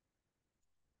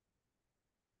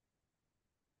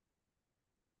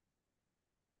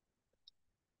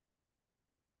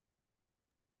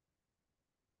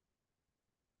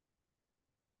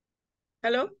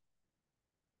 Hello?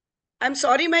 I'm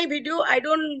sorry, my video, I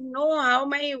don't know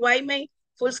why my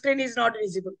full screen is not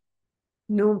visible.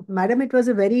 No, madam, it was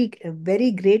a very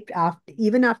great,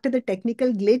 even after the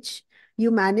technical glitch, you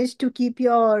managed to keep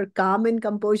your calm and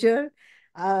composure.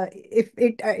 If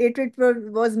it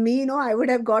was me, I would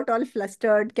have got all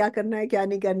flustered, kya karna hai, kya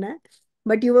nahi karna hai.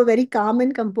 But you were very calm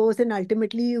and composed, and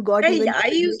ultimately you got Hey, even. I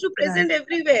used to present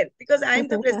everywhere because I am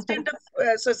the president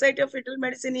of Society of Fetal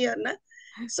Medicine here, na?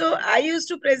 So I used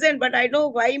to present, but I know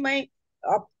why my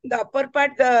the upper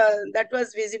part that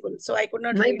was visible, so I could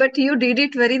not read. But you did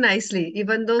it very nicely,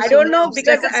 even though I so don't many know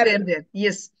because obstacles were there.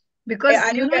 Yes, because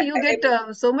you get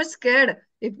so much scared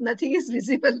if nothing is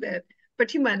visible there,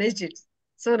 but you managed it.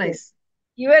 So nice.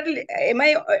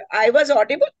 I was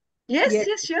audible? Yes,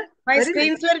 yes, sure. My Very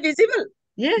screens nice. were visible?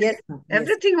 Yes, Yes, ma'am, yes.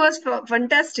 everything was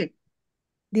fantastic.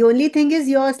 The only thing is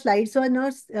your slides were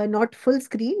not full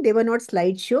screen. They were not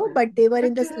slideshow, but they were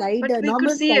in the slide, But we could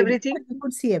normal see slide. everything. We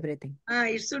could see everything.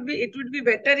 It would be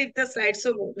better if the slides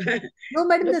were more. No,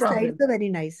 madam, No the slides problem. were very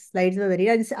nice. Slides were very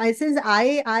nice. Since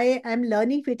I am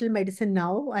learning fetal medicine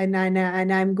now, and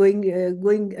I'm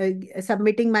going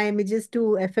submitting my images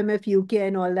to FMF UK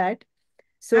and all that.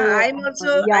 So I am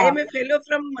also yeah. I am a fellow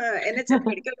from NHS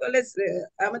Medical College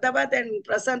Ahmedabad and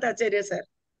Prasant Acharya sir.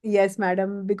 Yes,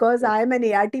 madam. Because I am an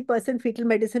ART person, fetal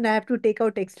medicine, I have to take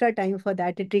out extra time for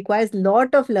that. It requires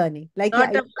lot of learning. Like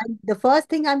the first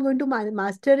thing I'm going to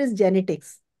master is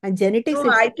genetics. And genetics. No,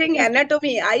 I think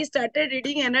anatomy. I started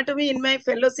reading anatomy in my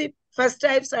fellowship. First,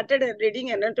 I started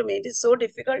reading anatomy. It is so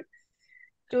difficult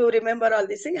to remember all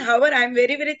these things. However, I'm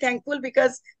very, very thankful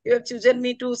because you have chosen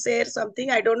me to share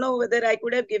something. I don't know whether I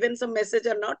could have given some message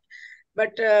or not.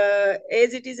 But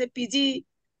as it is a PG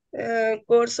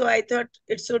course, so I thought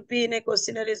it should be in a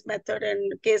questionnaires method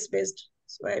and case-based.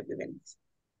 So I have given this.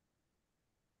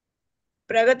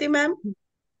 Pragati ma'am,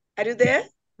 are you there?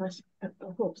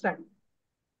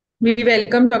 We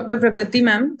welcome Dr. Pragati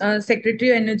ma'am,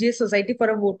 Secretary Energy Society, for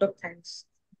a vote of thanks.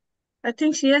 I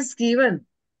think she has given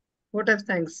vote of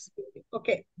thanks.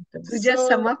 Okay. We just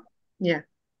sum up. Yeah.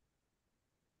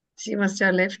 She must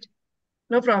have left.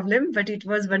 No problem, but it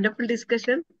was wonderful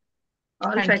discussion.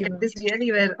 All faculties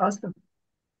really were awesome.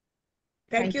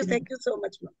 Thank you so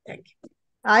much, ma'am. Thank you.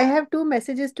 I have 2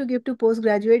 messages to give to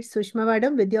postgraduate Sushma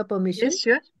madam, with your permission. Yes,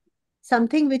 sure.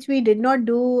 Something which we did not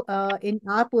do in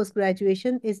our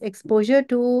post-graduation is exposure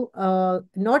to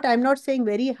I'm not saying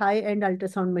very high-end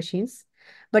ultrasound machines,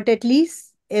 but at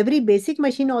least every basic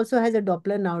machine also has a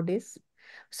Doppler nowadays.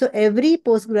 So every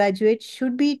postgraduate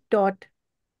should be taught,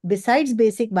 besides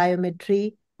basic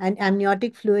biometry and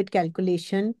amniotic fluid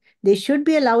calculation, they should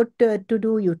be allowed to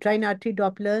do uterine artery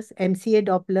Dopplers, MCA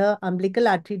Doppler, umbilical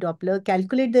artery Doppler,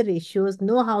 calculate the ratios,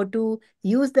 know how to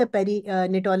use the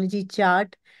perinatology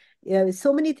chart.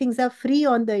 So many things are free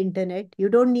on the internet. You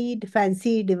don't need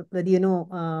fancy,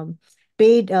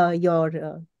 paid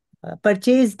your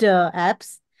purchased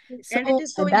apps. And it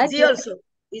is so easy also.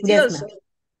 Easy Yes, also. ma'am.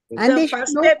 And The they should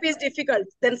first know. step is difficult,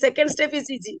 then second step is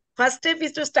easy. First step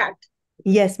is to start.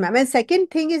 Yes, ma'am. And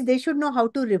second thing is they should know how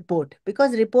to report,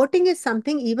 because reporting is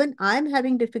something even I'm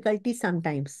having difficulty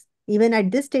sometimes. Even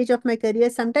at this stage of my career,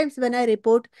 sometimes when I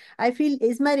report, I feel,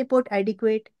 is my report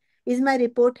adequate? Is my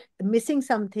report missing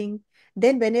something?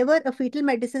 Then whenever a fetal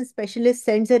medicine specialist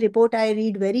sends a report, I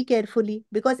read very carefully,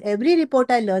 because every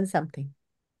report I learn something.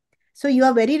 So you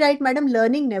are very right, madam.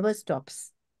 Learning never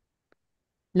stops.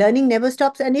 Learning never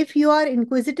stops. And if you are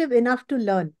inquisitive enough to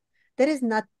learn, there is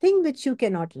nothing which you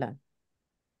cannot learn.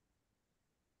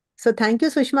 So thank you,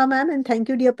 Sushma ma'am, and thank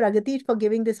you, dear Pragati, for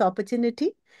giving this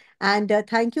opportunity. And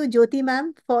thank you, Jyoti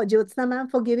ma'am, Jyotsna ma'am,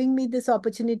 for giving me this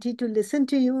opportunity to listen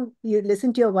to you. You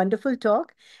listen to your wonderful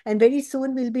talk. And very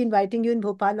soon we'll be inviting you in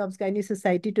Bhopal Obs-Gynae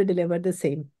Society to deliver the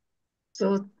same.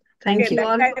 So thank Okay, you that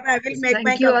all. time I will make my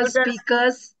Thank you all computer.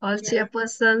 speakers, all Yeah.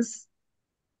 chairpersons,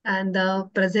 and the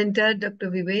presenter, Dr.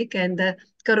 Vivek, and the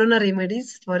Corona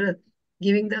Remedies for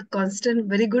giving the constant,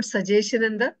 very good suggestion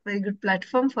and the very good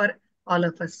platform for all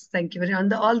of us. Thank you very much.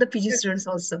 And all the PG students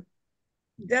also.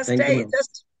 Just Thank you, ma'am.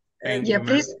 Thank Yeah, you,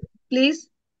 please, please.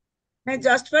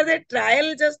 just for the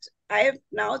trial, just I have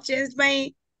now changed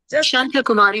my just. Shanta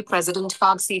Kumari, President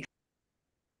Foxy.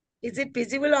 Is it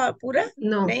visible or pura?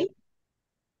 No. Nahin?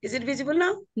 Is it visible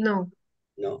now? No.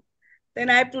 No. Then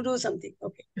I have to do something.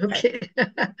 Okay. Okay.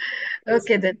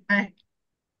 Okay then. Bye.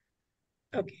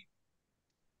 Okay.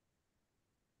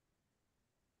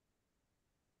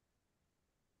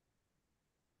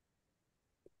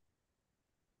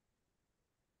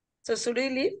 So should we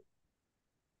leave?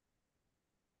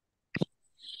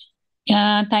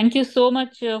 Thank you so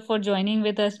much for joining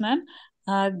with us, ma'am.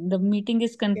 The meeting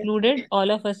is concluded.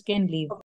 All of us can leave.